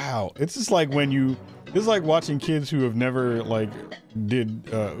 it's just like when you, it's like watching kids who have never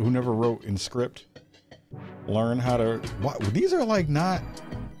who never wrote in script learn how to, what, these are like not,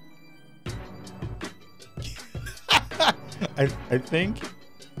 I think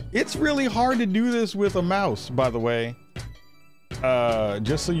it's really hard to do this with a mouse, by the way.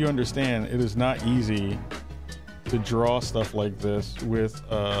 Just so you understand, it is not easy to draw stuff like this with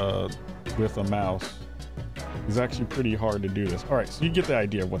a mouse. It's actually pretty hard to do this. All right, so you get the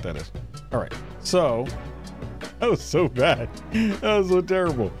idea of what that is. All right, so that was so bad. That was so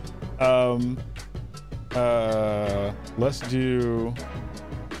terrible. Let's do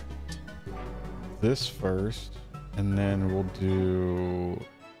this first, and then we'll do,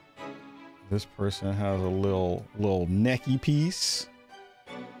 this person has a little necky piece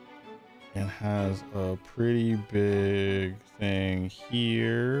and has a pretty big thing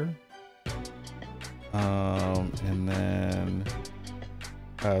here. And then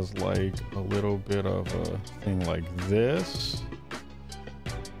has like a little bit of a thing like this,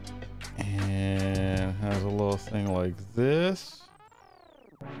 and has a little thing like this,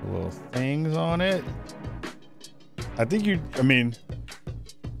 little things on it. I think I mean,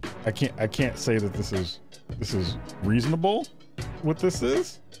 I can't say that this is reasonable. What this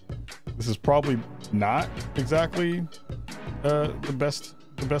is probably not exactly the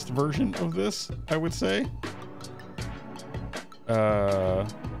best version of this, I would say. All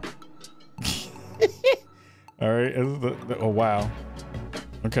right. Oh wow.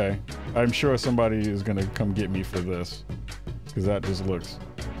 Okay, I'm sure somebody is gonna come get me for this, because that just looks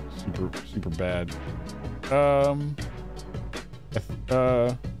super bad.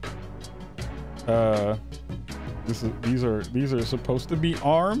 These are supposed to be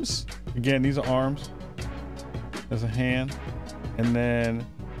arms. Again, these are arms. There's a hand, and then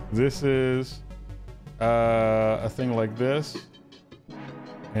this is a thing like this,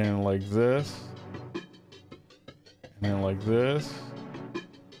 and like this, and then like this,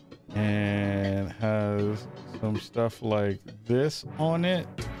 and has some stuff like this on it.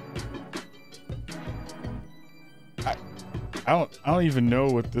 I don't even know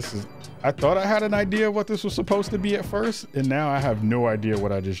what this is. I thought I had an idea of what this was supposed to be at first, and now I have no idea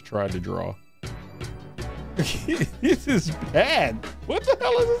what I just tried to draw. This is bad. What the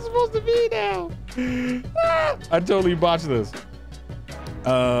hell is this supposed to be now? Ah, I totally botched this.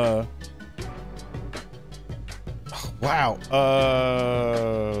 Wow.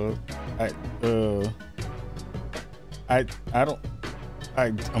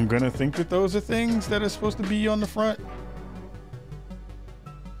 I'm gonna think that those are things that are supposed to be on the front.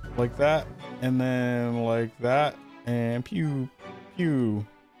 Like that, and then like that, and pew, pew,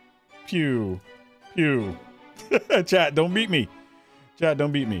 pew, pew. Chat, don't beat me. Chat,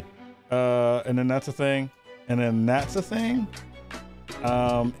 don't beat me. And then that's a thing, and then that's a thing.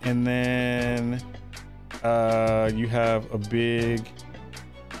 And then you have a big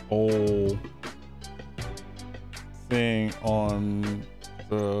old thing on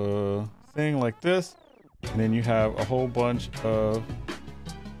the thing like this, and then you have a whole bunch of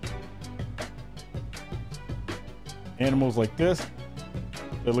animals like this.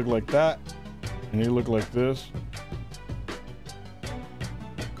 They look like that, and they look like this.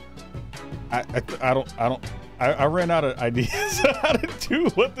 I ran out of ideas how to do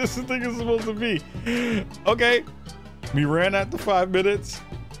what this thing is supposed to be. Okay, we ran out to 5 minutes.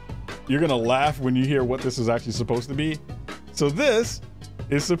 You're gonna laugh when you hear what this is actually supposed to be. So this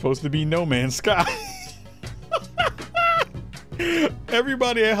is supposed to be No Man's Sky.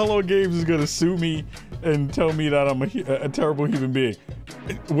 Everybody at Hello Games is gonna sue me and tell me that I'm a terrible human being.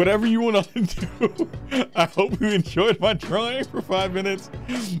 Whatever you want to do, I hope you enjoyed my drawing for 5 minutes.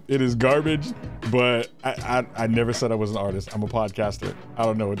 It is garbage, but I never said I was an artist. I'm a podcaster. I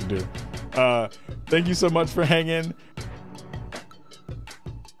don't know what to do. Thank you so much for hanging.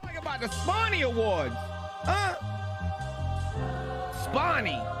 Talk about the Spawnie Awards, huh?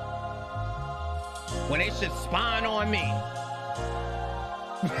 Spawnie, when they should spawn on me.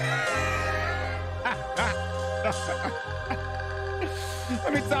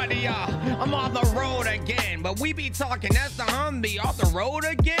 Let me talk to y'all. I'm on the road again, but we be talking, that's the Humvee off the road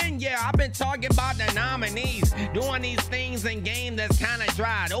again. Yeah, I've been talking about the nominees, doing these things in games that's kind of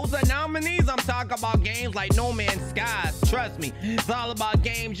dry. Those are nominees. I'm talking about games like No Man's Skies. Trust me, it's all about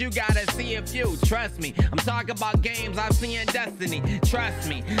games you gotta see a few. Trust me, I'm talking about games I've seen in Destiny. Trust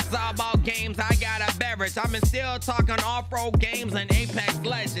me, it's all about games I got a beverage. I've been still talking off-road games and Apex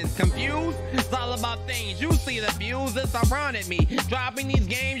Legends. Confused? It's all about things. You see the views, it's around me. Dropping these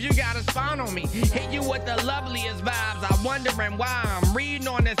games, you gotta spawn on me. Hit you with the loveliest vibes. I'm wondering why I'm reading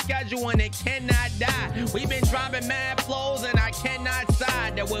on the schedule and it cannot die. We've been dropping mad flows and I cannot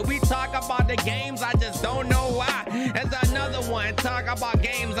side. That when we talk about the games, I just don't know why. There's another one, talk about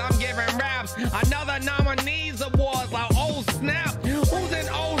games, I'm giving raps. Another nominees awards like oh snap. Who's in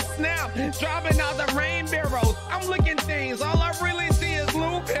oh snap? Dropping out the rain barrels. I'm looking things, all I really see is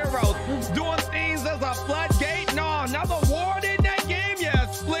loop heroes. Doing things as a floodgate. No, another award in that game, yeah,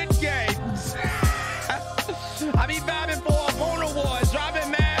 split games. I be vibing for a phone award,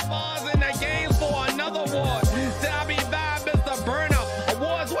 dropping mad bars in the games for another award. Then I be vibing Mr. Burnup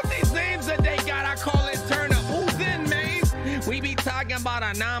awards. What these names that they got? I call it turn up. Who's in, maze? We be talking about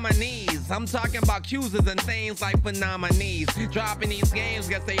our nominees. I'm talking about accusers and things like for nominees. Dropping these games,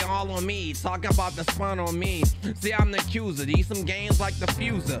 guess they all on me. Talking about the spawn on me. See, I'm the accuser. These some games like the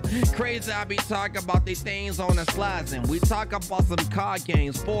fuser. Crazy, I be talking about these things on the slides. And we talk about some card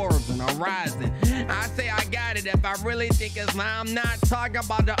games, Forbes and Horizon. I say I got it if I really think it's mine. I'm not talking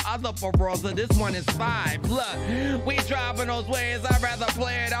about the other Barossa. This one is 5. Look, we dropping those ways. I'd rather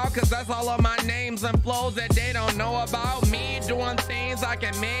play it out, cause that's all of my names and flows that they don't know about. Me doing things I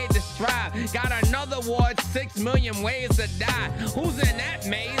can make this strive. Got another award, 6 million ways to die. Who's in that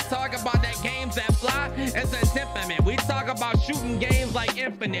maze? Talk about that games that fly. It's a temperament. We talk about shooting games like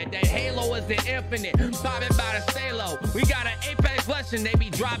Infinite. That Halo is the infinite. Popping by the stay low. We got an Apex Legend. They be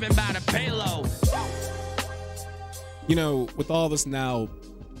dropping by the payload. You know, with all of us now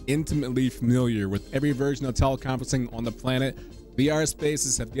intimately familiar with every version of teleconferencing on the planet, VR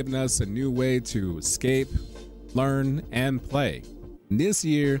spaces have given us a new way to escape, learn, and play. And this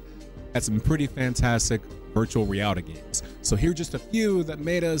year had some pretty fantastic virtual reality games. So here are just a few that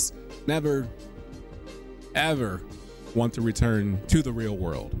made us never, ever want to return to the real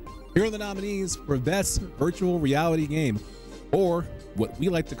world. Here are the nominees for Best Virtual Reality Game, or what we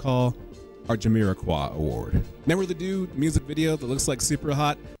like to call our Jamiroquai Award. Remember the dude music video that looks like Super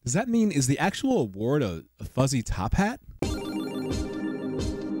Hot? Does that mean is the actual award a fuzzy top hat?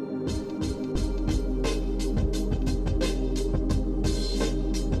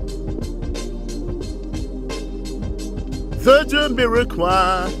 The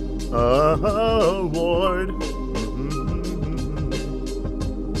Jamiroquai Award.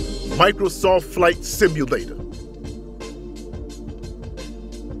 Microsoft Flight Simulator.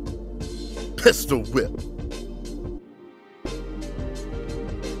 Pistol Whip.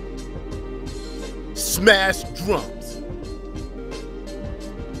 Smash Drums.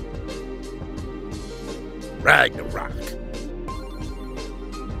 Ragnarok.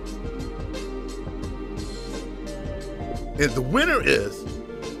 And the winner is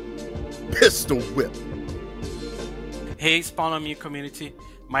Pistol Whip. Hey Spawn on Me community,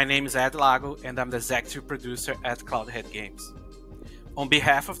 my name is Ed Lago and I'm the executive producer at Cloudhead Games. On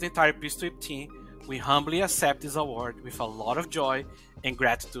behalf of the entire Pistol Whip team, we humbly accept this award with a lot of joy and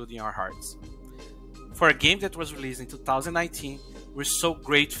gratitude in our hearts. For a game that was released in 2019, we're so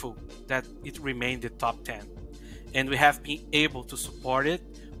grateful that it remained the top 10, and we have been able to support it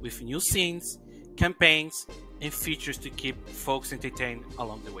with new scenes, campaigns, and features to keep folks entertained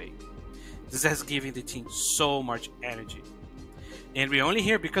along the way. This has given the team so much energy. And we're only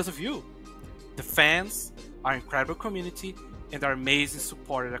here because of you, the fans, our incredible community, and our amazing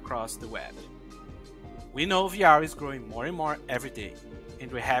supporters across the web. We know VR is growing more and more every day,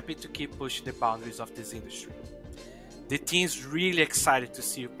 and we're happy to keep pushing the boundaries of this industry. The team's really excited to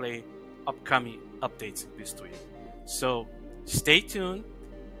see you play upcoming updates in Pistol Whip. So stay tuned,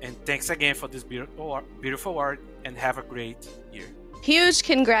 and thanks again for this beautiful award, and have a great year. Huge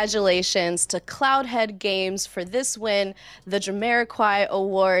congratulations to Cloudhead Games for this win, the Jamiroquai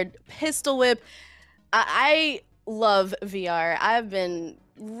Award, Pistol Whip. I love VR. I've been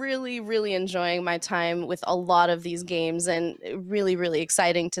really enjoying my time with a lot of these games, and really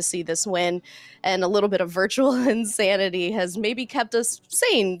exciting to see this win. And a little bit of virtual insanity has maybe kept us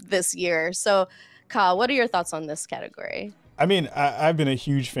sane this year. So, Ka, what are your thoughts on this category? I mean, I've been a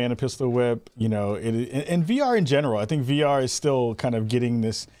huge fan of Pistol Whip, you know, and VR in general. I think VR is still kind of getting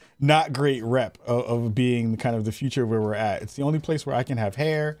this not great rep of being kind of the future where we're at. It's the only place where I can have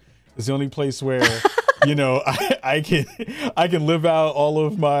hair. It's the only place where, you know, I can live out all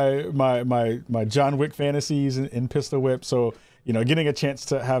of my John Wick fantasies in Pistol Whip. So, you know, getting a chance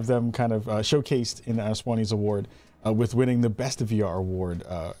to have them kind of showcased in our Spawnies Award with winning the Best VR Award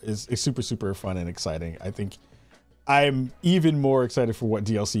is super fun and exciting. I think I'm even more excited for what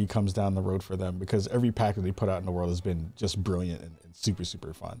DLC comes down the road for them, because every pack that they put out in the world has been just brilliant and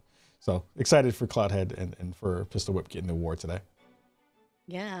super fun. So excited for Cloudhead and for Pistol Whip getting the award today.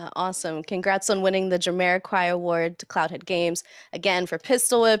 Yeah, awesome. Congrats on winning the Jamiroquai Award to Cloudhead Games. Again, for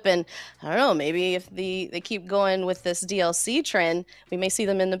Pistol Whip, and I don't know, maybe if they keep going with this DLC trend, we may see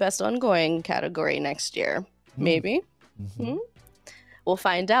them in the Best Ongoing category next year. Maybe. We'll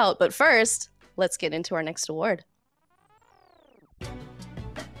find out. But first, let's get into our next award.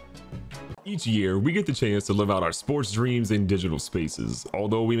 Each year, we get the chance to live out our sports dreams in digital spaces.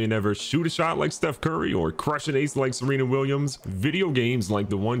 Although we may never shoot a shot like Steph Curry or crush an ace like Serena Williams, video games like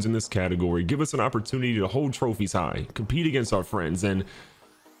the ones in this category give us an opportunity to hold trophies high, compete against our friends, and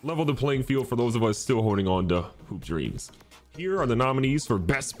level the playing field for those of us still holding on to hoop dreams. Here are the nominees for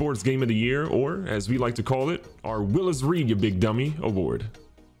Best Sports Game of the Year, or as we like to call it, our Willis Reed Ya Big Dummy Award.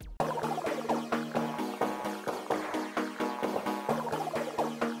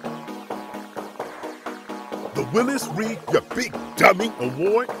 The Willis Reed Ya Big Dummy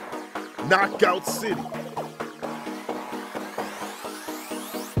Award, Knockout City.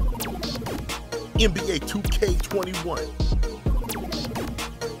 NBA 2K21.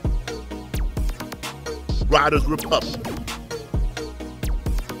 Riders Republic.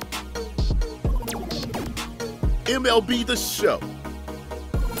 MLB The Show.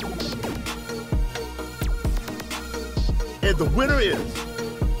 And the winner is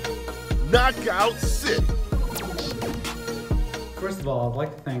Knockout City. First of all, I'd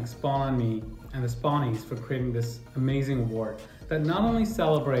like to thank Spawn on Me and the Spawnies for creating this amazing award that not only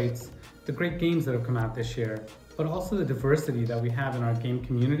celebrates the great games that have come out this year, but also the diversity that we have in our game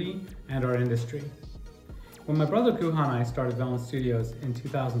community and our industry. When my brother Guha and I started Velvet Studios in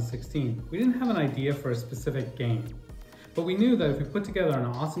 2016, we didn't have an idea for a specific game. But we knew that if we put together an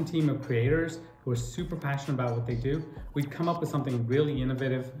awesome team of creators who are super passionate about what they do, we'd come up with something really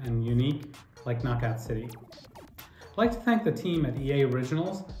innovative and unique like Knockout City. I'd like to thank the team at EA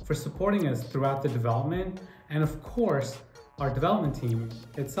Originals for supporting us throughout the development, and of course, our development team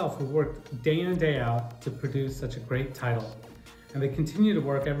itself, who worked day in and day out to produce such a great title. And they continue to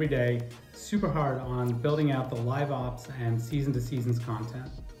work every day super hard on building out the live ops and season to seasons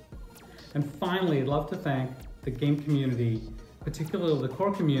content. And finally, I'd love to thank the game community, particularly the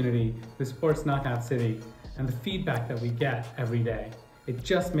core community who supports Knockout City, and the feedback that we get every day. It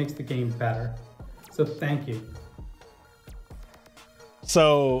just makes the game better. So thank you.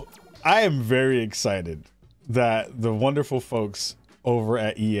 So I am very excited that the wonderful folks over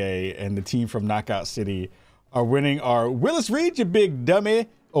at EA and the team from Knockout City are winning our Willis Reed, you big dummy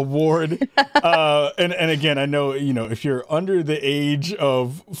award. And again, I know, if you're under the age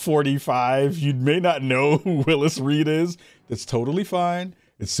of 45, you may not know who Willis Reed is. That's totally fine.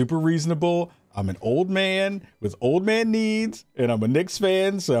 It's super reasonable. I'm an old man with old man needs, and I'm a Knicks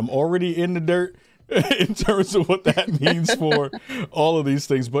fan, so I'm already in the dirt in terms of what that means for all of these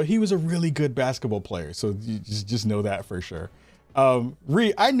things. But he was a really good basketball player, so you just know that for sure.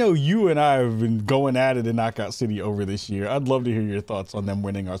 Ree, I know you and I have been going at it in Knockout City over this year. I'd love to hear your thoughts on them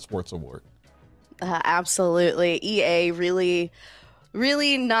winning our sports award. Absolutely. EA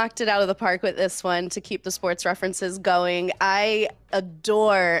really knocked it out of the park with this one to keep the sports references going. I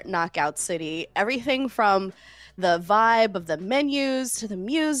adore Knockout City. Everything from the vibe of the menus to the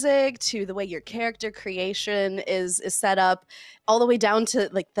music to the way your character creation is set up, all the way down to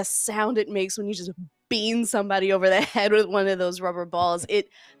like the sound it makes when you just bean somebody over the head with one of those rubber balls. It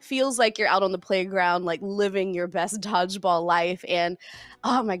feels like you're out on the playground, like living your best dodgeball life. And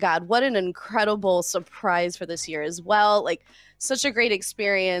oh my God, what an incredible surprise for this year as well. Like, such a great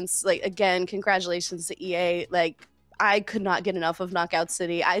experience. Like, again, congratulations to EA. Like, I could not get enough of Knockout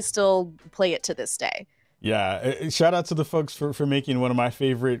City. I still play it to this day. Yeah, shout out to the folks for making one of my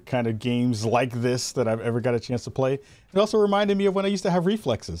favorite kind of games like this that I've ever got a chance to play. It also reminded me of when I used to have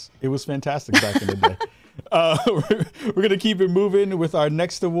reflexes. It was fantastic back in the day. We're going to keep it moving with our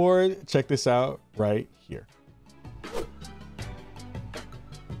next award. Check this out right here.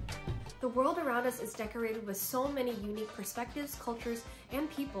 The world around us is decorated with so many unique perspectives, cultures,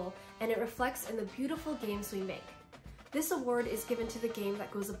 and people, and it reflects in the beautiful games we make. This award is given to the game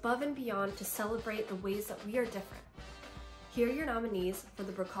that goes above and beyond to celebrate the ways that we are different. Here are your nominees for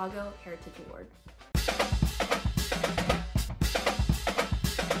the Bricago Heritage Award.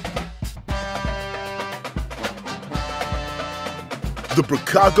 The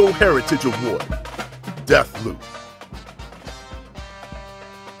Bricago Heritage Award, Deathloop.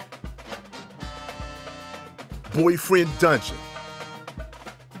 Boyfriend Dungeon.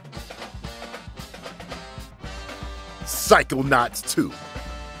 Psychonauts 2.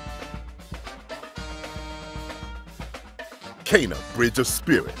 Kana, Bridge of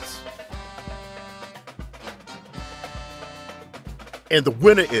Spirits. And the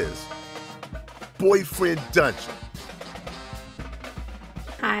winner is Boyfriend Dungeon.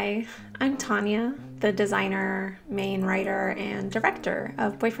 Hi, I'm Tanya, the designer, main writer, and director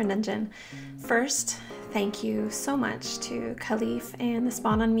of Boyfriend Dungeon. First, thank you so much to Kahlief and the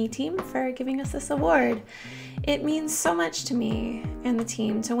Spawn on Me team for giving us this award. It means so much to me and the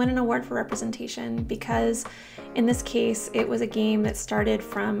team to win an award for representation because in this case, it was a game that started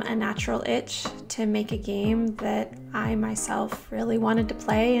from a natural itch to make a game that I myself really wanted to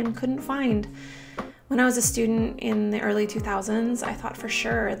play and couldn't find. When I was a student in the early 2000s, I thought for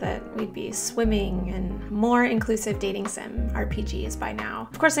sure that we'd be swimming in more inclusive dating sim RPGs by now.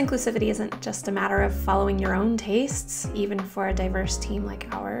 Of course, inclusivity isn't just a matter of following your own tastes, even for a diverse team like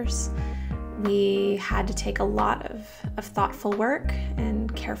ours. We had to take a lot of thoughtful work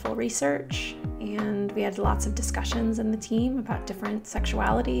and careful research, and we had lots of discussions in the team about different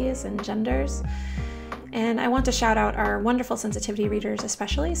sexualities and genders. And I want to shout out our wonderful sensitivity readers,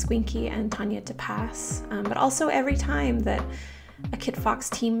 especially Squinky and Tanya DePass, but also every time that a Kit Fox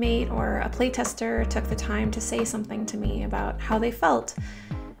teammate or a playtester took the time to say something to me about how they felt.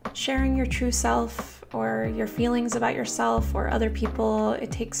 Sharing your true self or your feelings about yourself or other people, it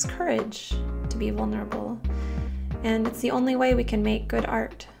takes courage to be vulnerable. And it's the only way we can make good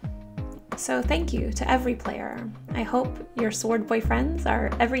art. So thank you to every player. I hope your sword boyfriends are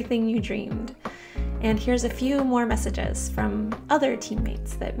everything you dreamed. And here's a few more messages from other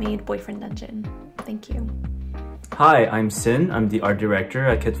teammates that made Boyfriend Dungeon. Thank you. Hi, I'm Sin. I'm the art director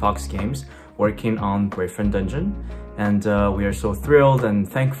at Kit Fox Games, working on Boyfriend Dungeon. And we are so thrilled and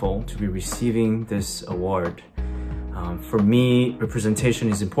thankful to be receiving this award. For me, representation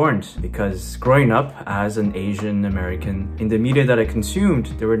is important because growing up as an Asian American, in the media that I consumed,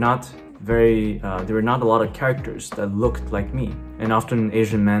 there were not there were not a lot of characters that looked like me, and often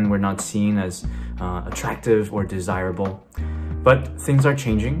Asian men were not seen as attractive or desirable. But things are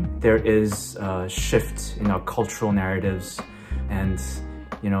changing. There is a shift in our cultural narratives, and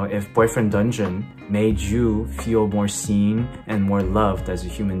if Boyfriend Dungeon made you feel more seen and more loved as a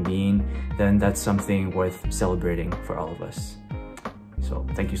human being, then that's something worth celebrating for all of us. So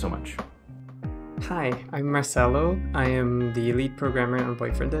thank you so much. Hi, I'm Marcelo. I am the lead programmer on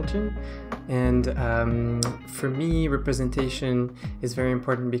Boyfriend Dungeon, and for me, representation is very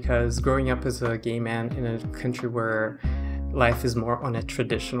important because growing up as a gay man in a country where life is more on a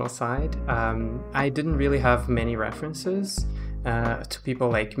traditional side, I didn't really have many references to people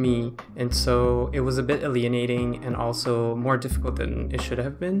like me, and so it was a bit alienating and also more difficult than it should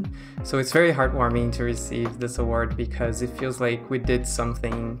have been. So it's very heartwarming to receive this award because it feels like we did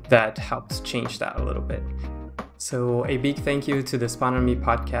something that helped change that a little bit. So a big thank you to the Spawn on Me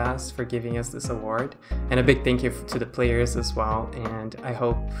podcast for giving us this award, and a big thank you to the players as well, and I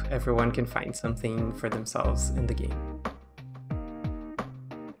hope everyone can find something for themselves in the game.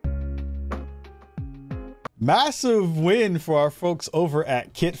 Massive win for our folks over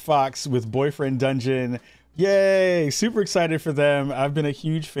at KitFox with Boyfriend Dungeon. Yay! Super excited for them. I've been a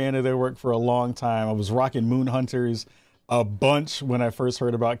huge fan of their work for a long time. I was rocking Moon Hunters a bunch when I first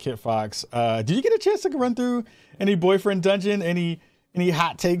heard about KitFox. Did you get a chance to run through any Boyfriend Dungeon? Any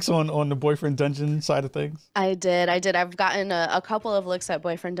hot takes on the Boyfriend Dungeon side of things? I did. I've gotten a couple of looks at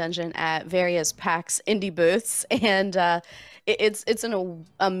Boyfriend Dungeon at various PAX indie booths, and it's an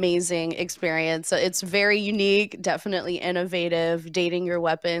amazing experience. It's very unique, definitely innovative. Dating your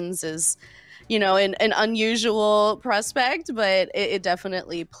weapons is, an unusual prospect, but it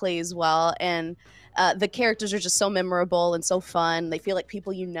definitely plays well. And the characters are just so memorable and so fun. They feel like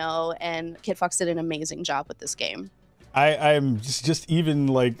people and KitFox did an amazing job with this game. I'm just even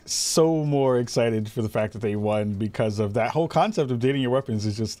like so more excited for the fact that they won, because of that whole concept of dating your weapons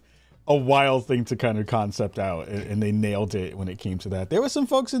is just a wild thing to kind of concept out, and they nailed it when it came to that. There were some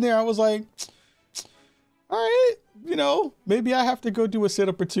folks in there I was like, all right, maybe I have to go do a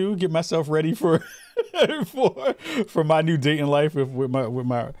sit-up or two, get myself ready for for my new dating life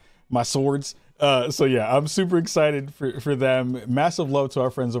with my swords. So yeah, I'm super excited for them. Massive love to our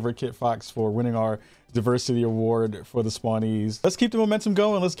friends over at KitFox for winning our diversity award for the Spawnies. Let's keep the momentum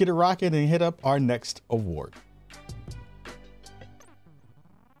going. Let's get it rocking and hit up our next award.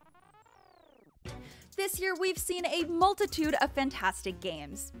 This year, we've seen a multitude of fantastic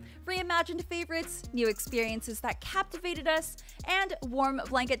games. Reimagined favorites, new experiences that captivated us, and warm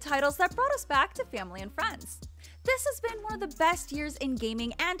blanket titles that brought us back to family and friends. This has been one of the best years in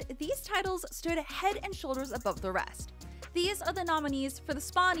gaming, and these titles stood head and shoulders above the rest. These are the nominees for the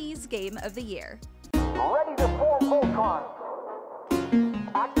Spawnies Game of the Year. Ready to form Voltron.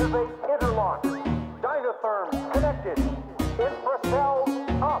 Activate interlock. Dynatherm connected.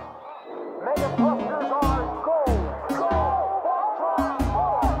 Infracells up. Mega thrusters are go.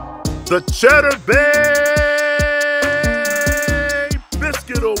 The Cheddar Bay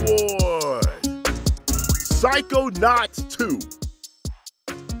Biscuit Award. Psychonauts 2.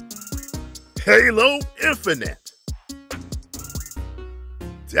 Halo Infinite.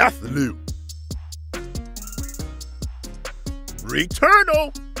 Deathloop.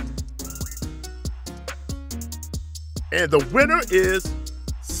 Returnal. And the winner is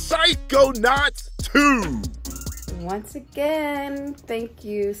Psychonauts 2. Once again, thank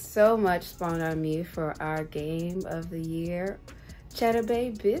you so much, Spawn on Me, for our Game of the Year Cheddar Bay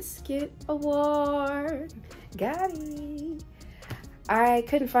Biscuit Award. Got it. I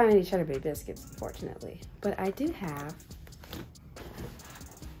couldn't find any Cheddar Bay biscuits, unfortunately, but I do have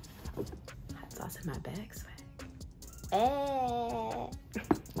hot sauce in my bag swag.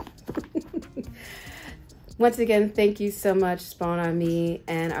 Once again, thank you so much, Spawn on Me,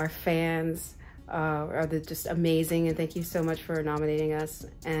 and our fans are just amazing, and thank you so much for nominating us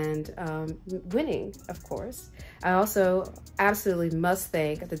and winning, of course. I also absolutely must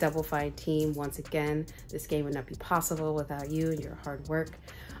thank the Double Fine team once again. This game would not be possible without you and your hard work.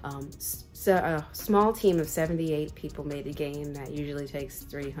 So a small team of 78 people made the game that usually takes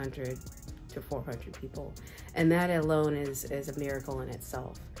 300 to 400 people, and that alone is a miracle in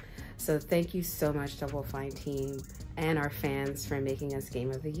itself. So thank you so much, Double Fine team, and our fans for making us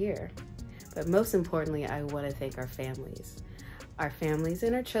Game of the Year. But most importantly, I want to thank our families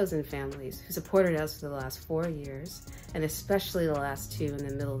and our chosen families who supported us for the last 4 years, and especially the last 2 in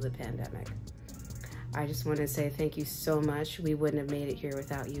the middle of the pandemic. I just want to say thank you so much. We wouldn't have made it here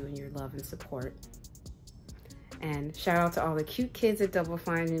without you and your love and support. And shout out to all the cute kids at Double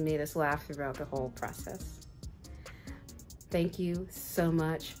Fine who made us laugh throughout the whole process. thank you so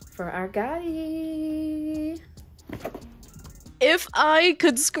much for our guy. If I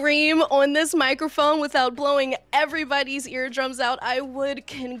could scream on this microphone without blowing everybody's eardrums out, I would.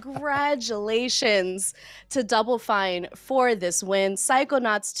 Congratulations to Double Fine for this win.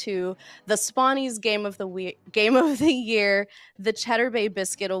 Psychonauts 2, the Spawnies Game of the Year, the Cheddar Bay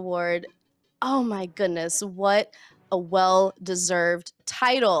Biscuit Award. Oh my goodness, what a well-deserved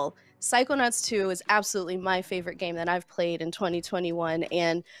title. Psychonauts 2 is absolutely my favorite game that I've played in 2021,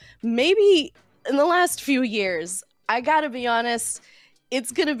 and maybe in the last few years. I gotta be honest,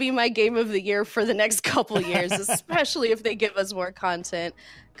 it's gonna be my game of the year for the next couple years, especially if they give us more content.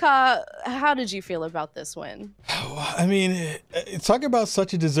 Ka, how did you feel about this win? I mean, talk about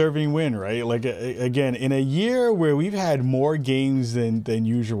such a deserving win, right? Like, again, in a year where we've had more games than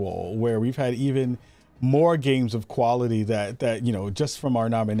usual, where we've had even more games of quality that you know, just from our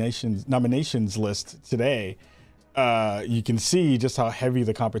nominations list today, you can see just how heavy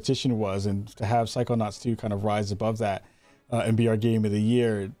the competition was, and to have Psychonauts 2 kind of rise above that and be our game of the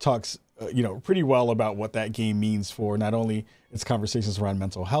year talks, you know, pretty well about what that game means for not only its conversations around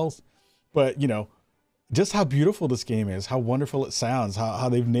mental health, but, you know, just how beautiful this game is, how wonderful it sounds, how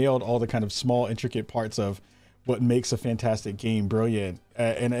they've nailed all the kind of small, intricate parts of what makes a fantastic game brilliant.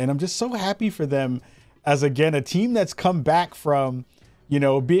 And I'm just so happy for them as, again, a team that's come back from, you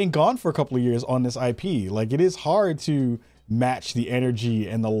know, being gone for a couple of years on this IP. Like, it is hard to match the energy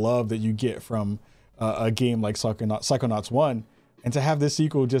and the love that you get from a game like Psychonauts 1, and to have this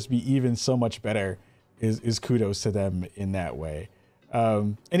sequel just be even so much better is kudos to them in that way.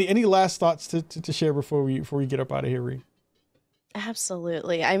 Any last thoughts to share before we get up out of here, Ree?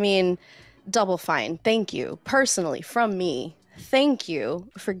 Absolutely. I mean, Double Fine, thank you personally from me. Thank you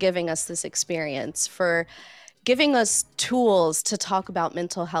for giving us this experience, for giving us tools to talk about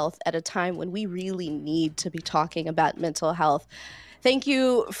mental health at a time when we really need to be talking about mental health. Thank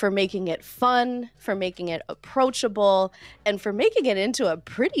you for making it fun, for making it approachable, and for making it into a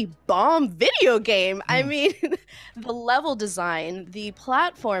pretty bomb video game. I mean, the level design, the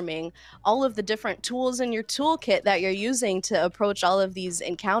platforming, all of the different tools in your toolkit that you're using to approach all of these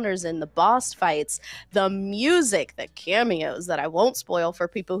encounters and the boss fights, the music, the cameos that I won't spoil for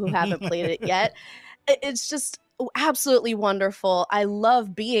people who haven't played it yet. It's just absolutely wonderful. I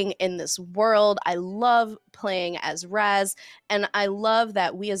love being in this world. I love playing as Raz, and I love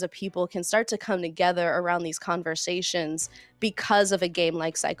that we as a people can start to come together around these conversations because of a game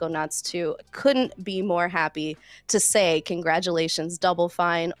like Psychonauts 2. Couldn't be more happy to say congratulations, Double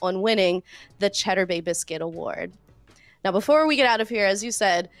Fine, on winning the Cheddar Bay Biscuit Award. Now, before we get out of here, as you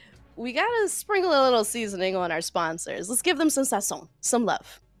said, we gotta sprinkle a little seasoning on our sponsors. Let's give them some sazon, some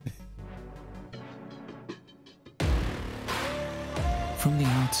love. From the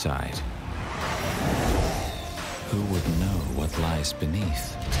outside, who would know what lies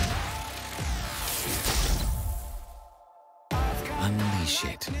beneath? Unleash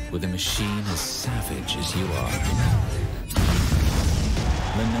it with a machine as savage as you are.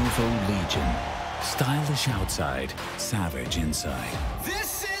 Lenovo Legion. Stylish outside, savage inside.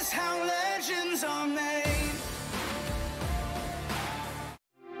 This is how legends are made.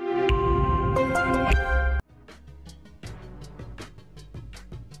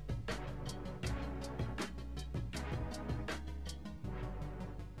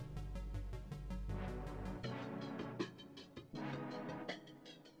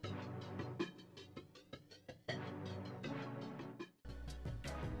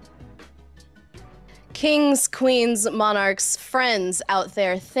 Kings, queens, monarchs, friends out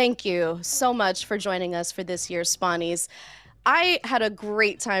there, thank you so much for joining us for this year's Spawnies. I had a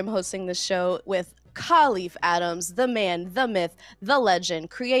great time hosting the show with Kahlief Adams, the man, the myth, the legend,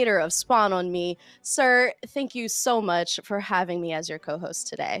 creator of Spawn on Me. Sir, thank you so much for having me as your co-host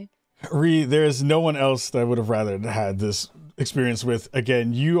today. Ree, there's no one else that I would have rather had this experience with.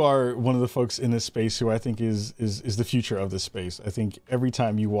 Again, you are one of the folks in this space who I think is the future of this space. I think every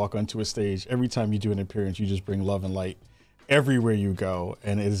time you walk onto a stage, every time you do an appearance, you just bring love and light everywhere you go,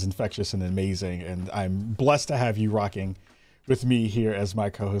 and it is infectious and amazing. And I'm blessed to have you rocking with me here as my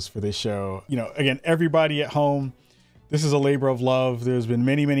co-host for this show. You know, again, everybody at home, this is a labor of love. There's been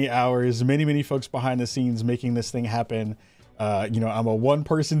many hours, many folks behind the scenes making this thing happen. You know, I'm a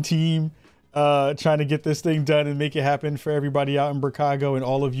one-person team trying to get this thing done and make it happen for everybody out in Chicago and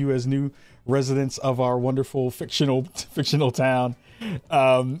all of you as new residents of our wonderful fictional town.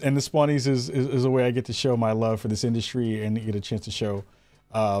 And the Spawnies is a way I get to show my love for this industry and get a chance to show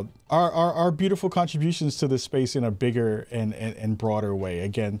our beautiful contributions to this space in a bigger and broader way.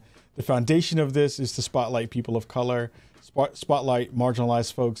 Again, the foundation of this is to spotlight people of color, spotlight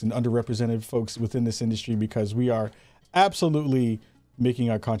marginalized folks and underrepresented folks within this industry, because we are absolutely making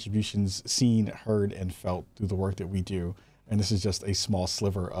our contributions seen, heard, and felt through the work that we do. And this is just a small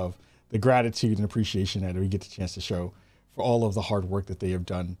sliver of the gratitude and appreciation that we get the chance to show for all of the hard work that they have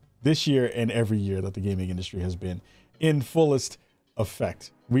done this year and every year that the gaming industry has been in fullest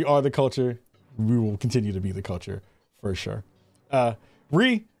effect. We are the culture. We will continue to be the culture for sure.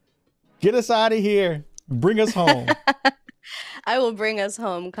 Ree, get us out of here. Bring us home. I will bring us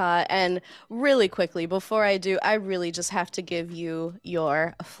home, Ka. And really quickly, before I do, I really just have to give you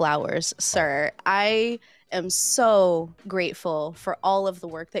your flowers, sir. I am so grateful for all of the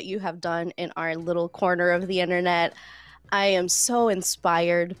work that you have done in our little corner of the internet. I am so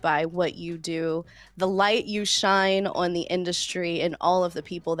inspired by what you do, the light you shine on the industry and all of the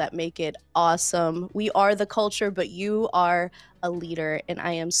people that make it awesome. We are the culture, but you are a leader, and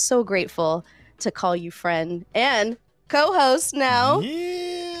I am so grateful to call you friend and co-host now.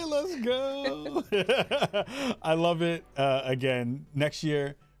 Yeah, let's go. I love it. Again, next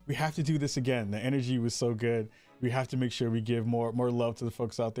year, we have to do this again. The energy was so good. We have to make sure we give more love to the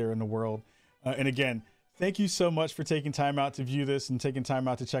folks out there in the world. And again, thank you so much for taking time out to view this and taking time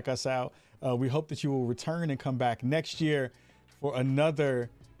out to check us out. We hope that you will return and come back next year for another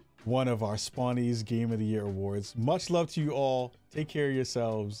one of our Spawnies Game of the Year awards. Much love to you all. Take care of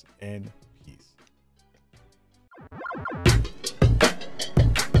yourselves and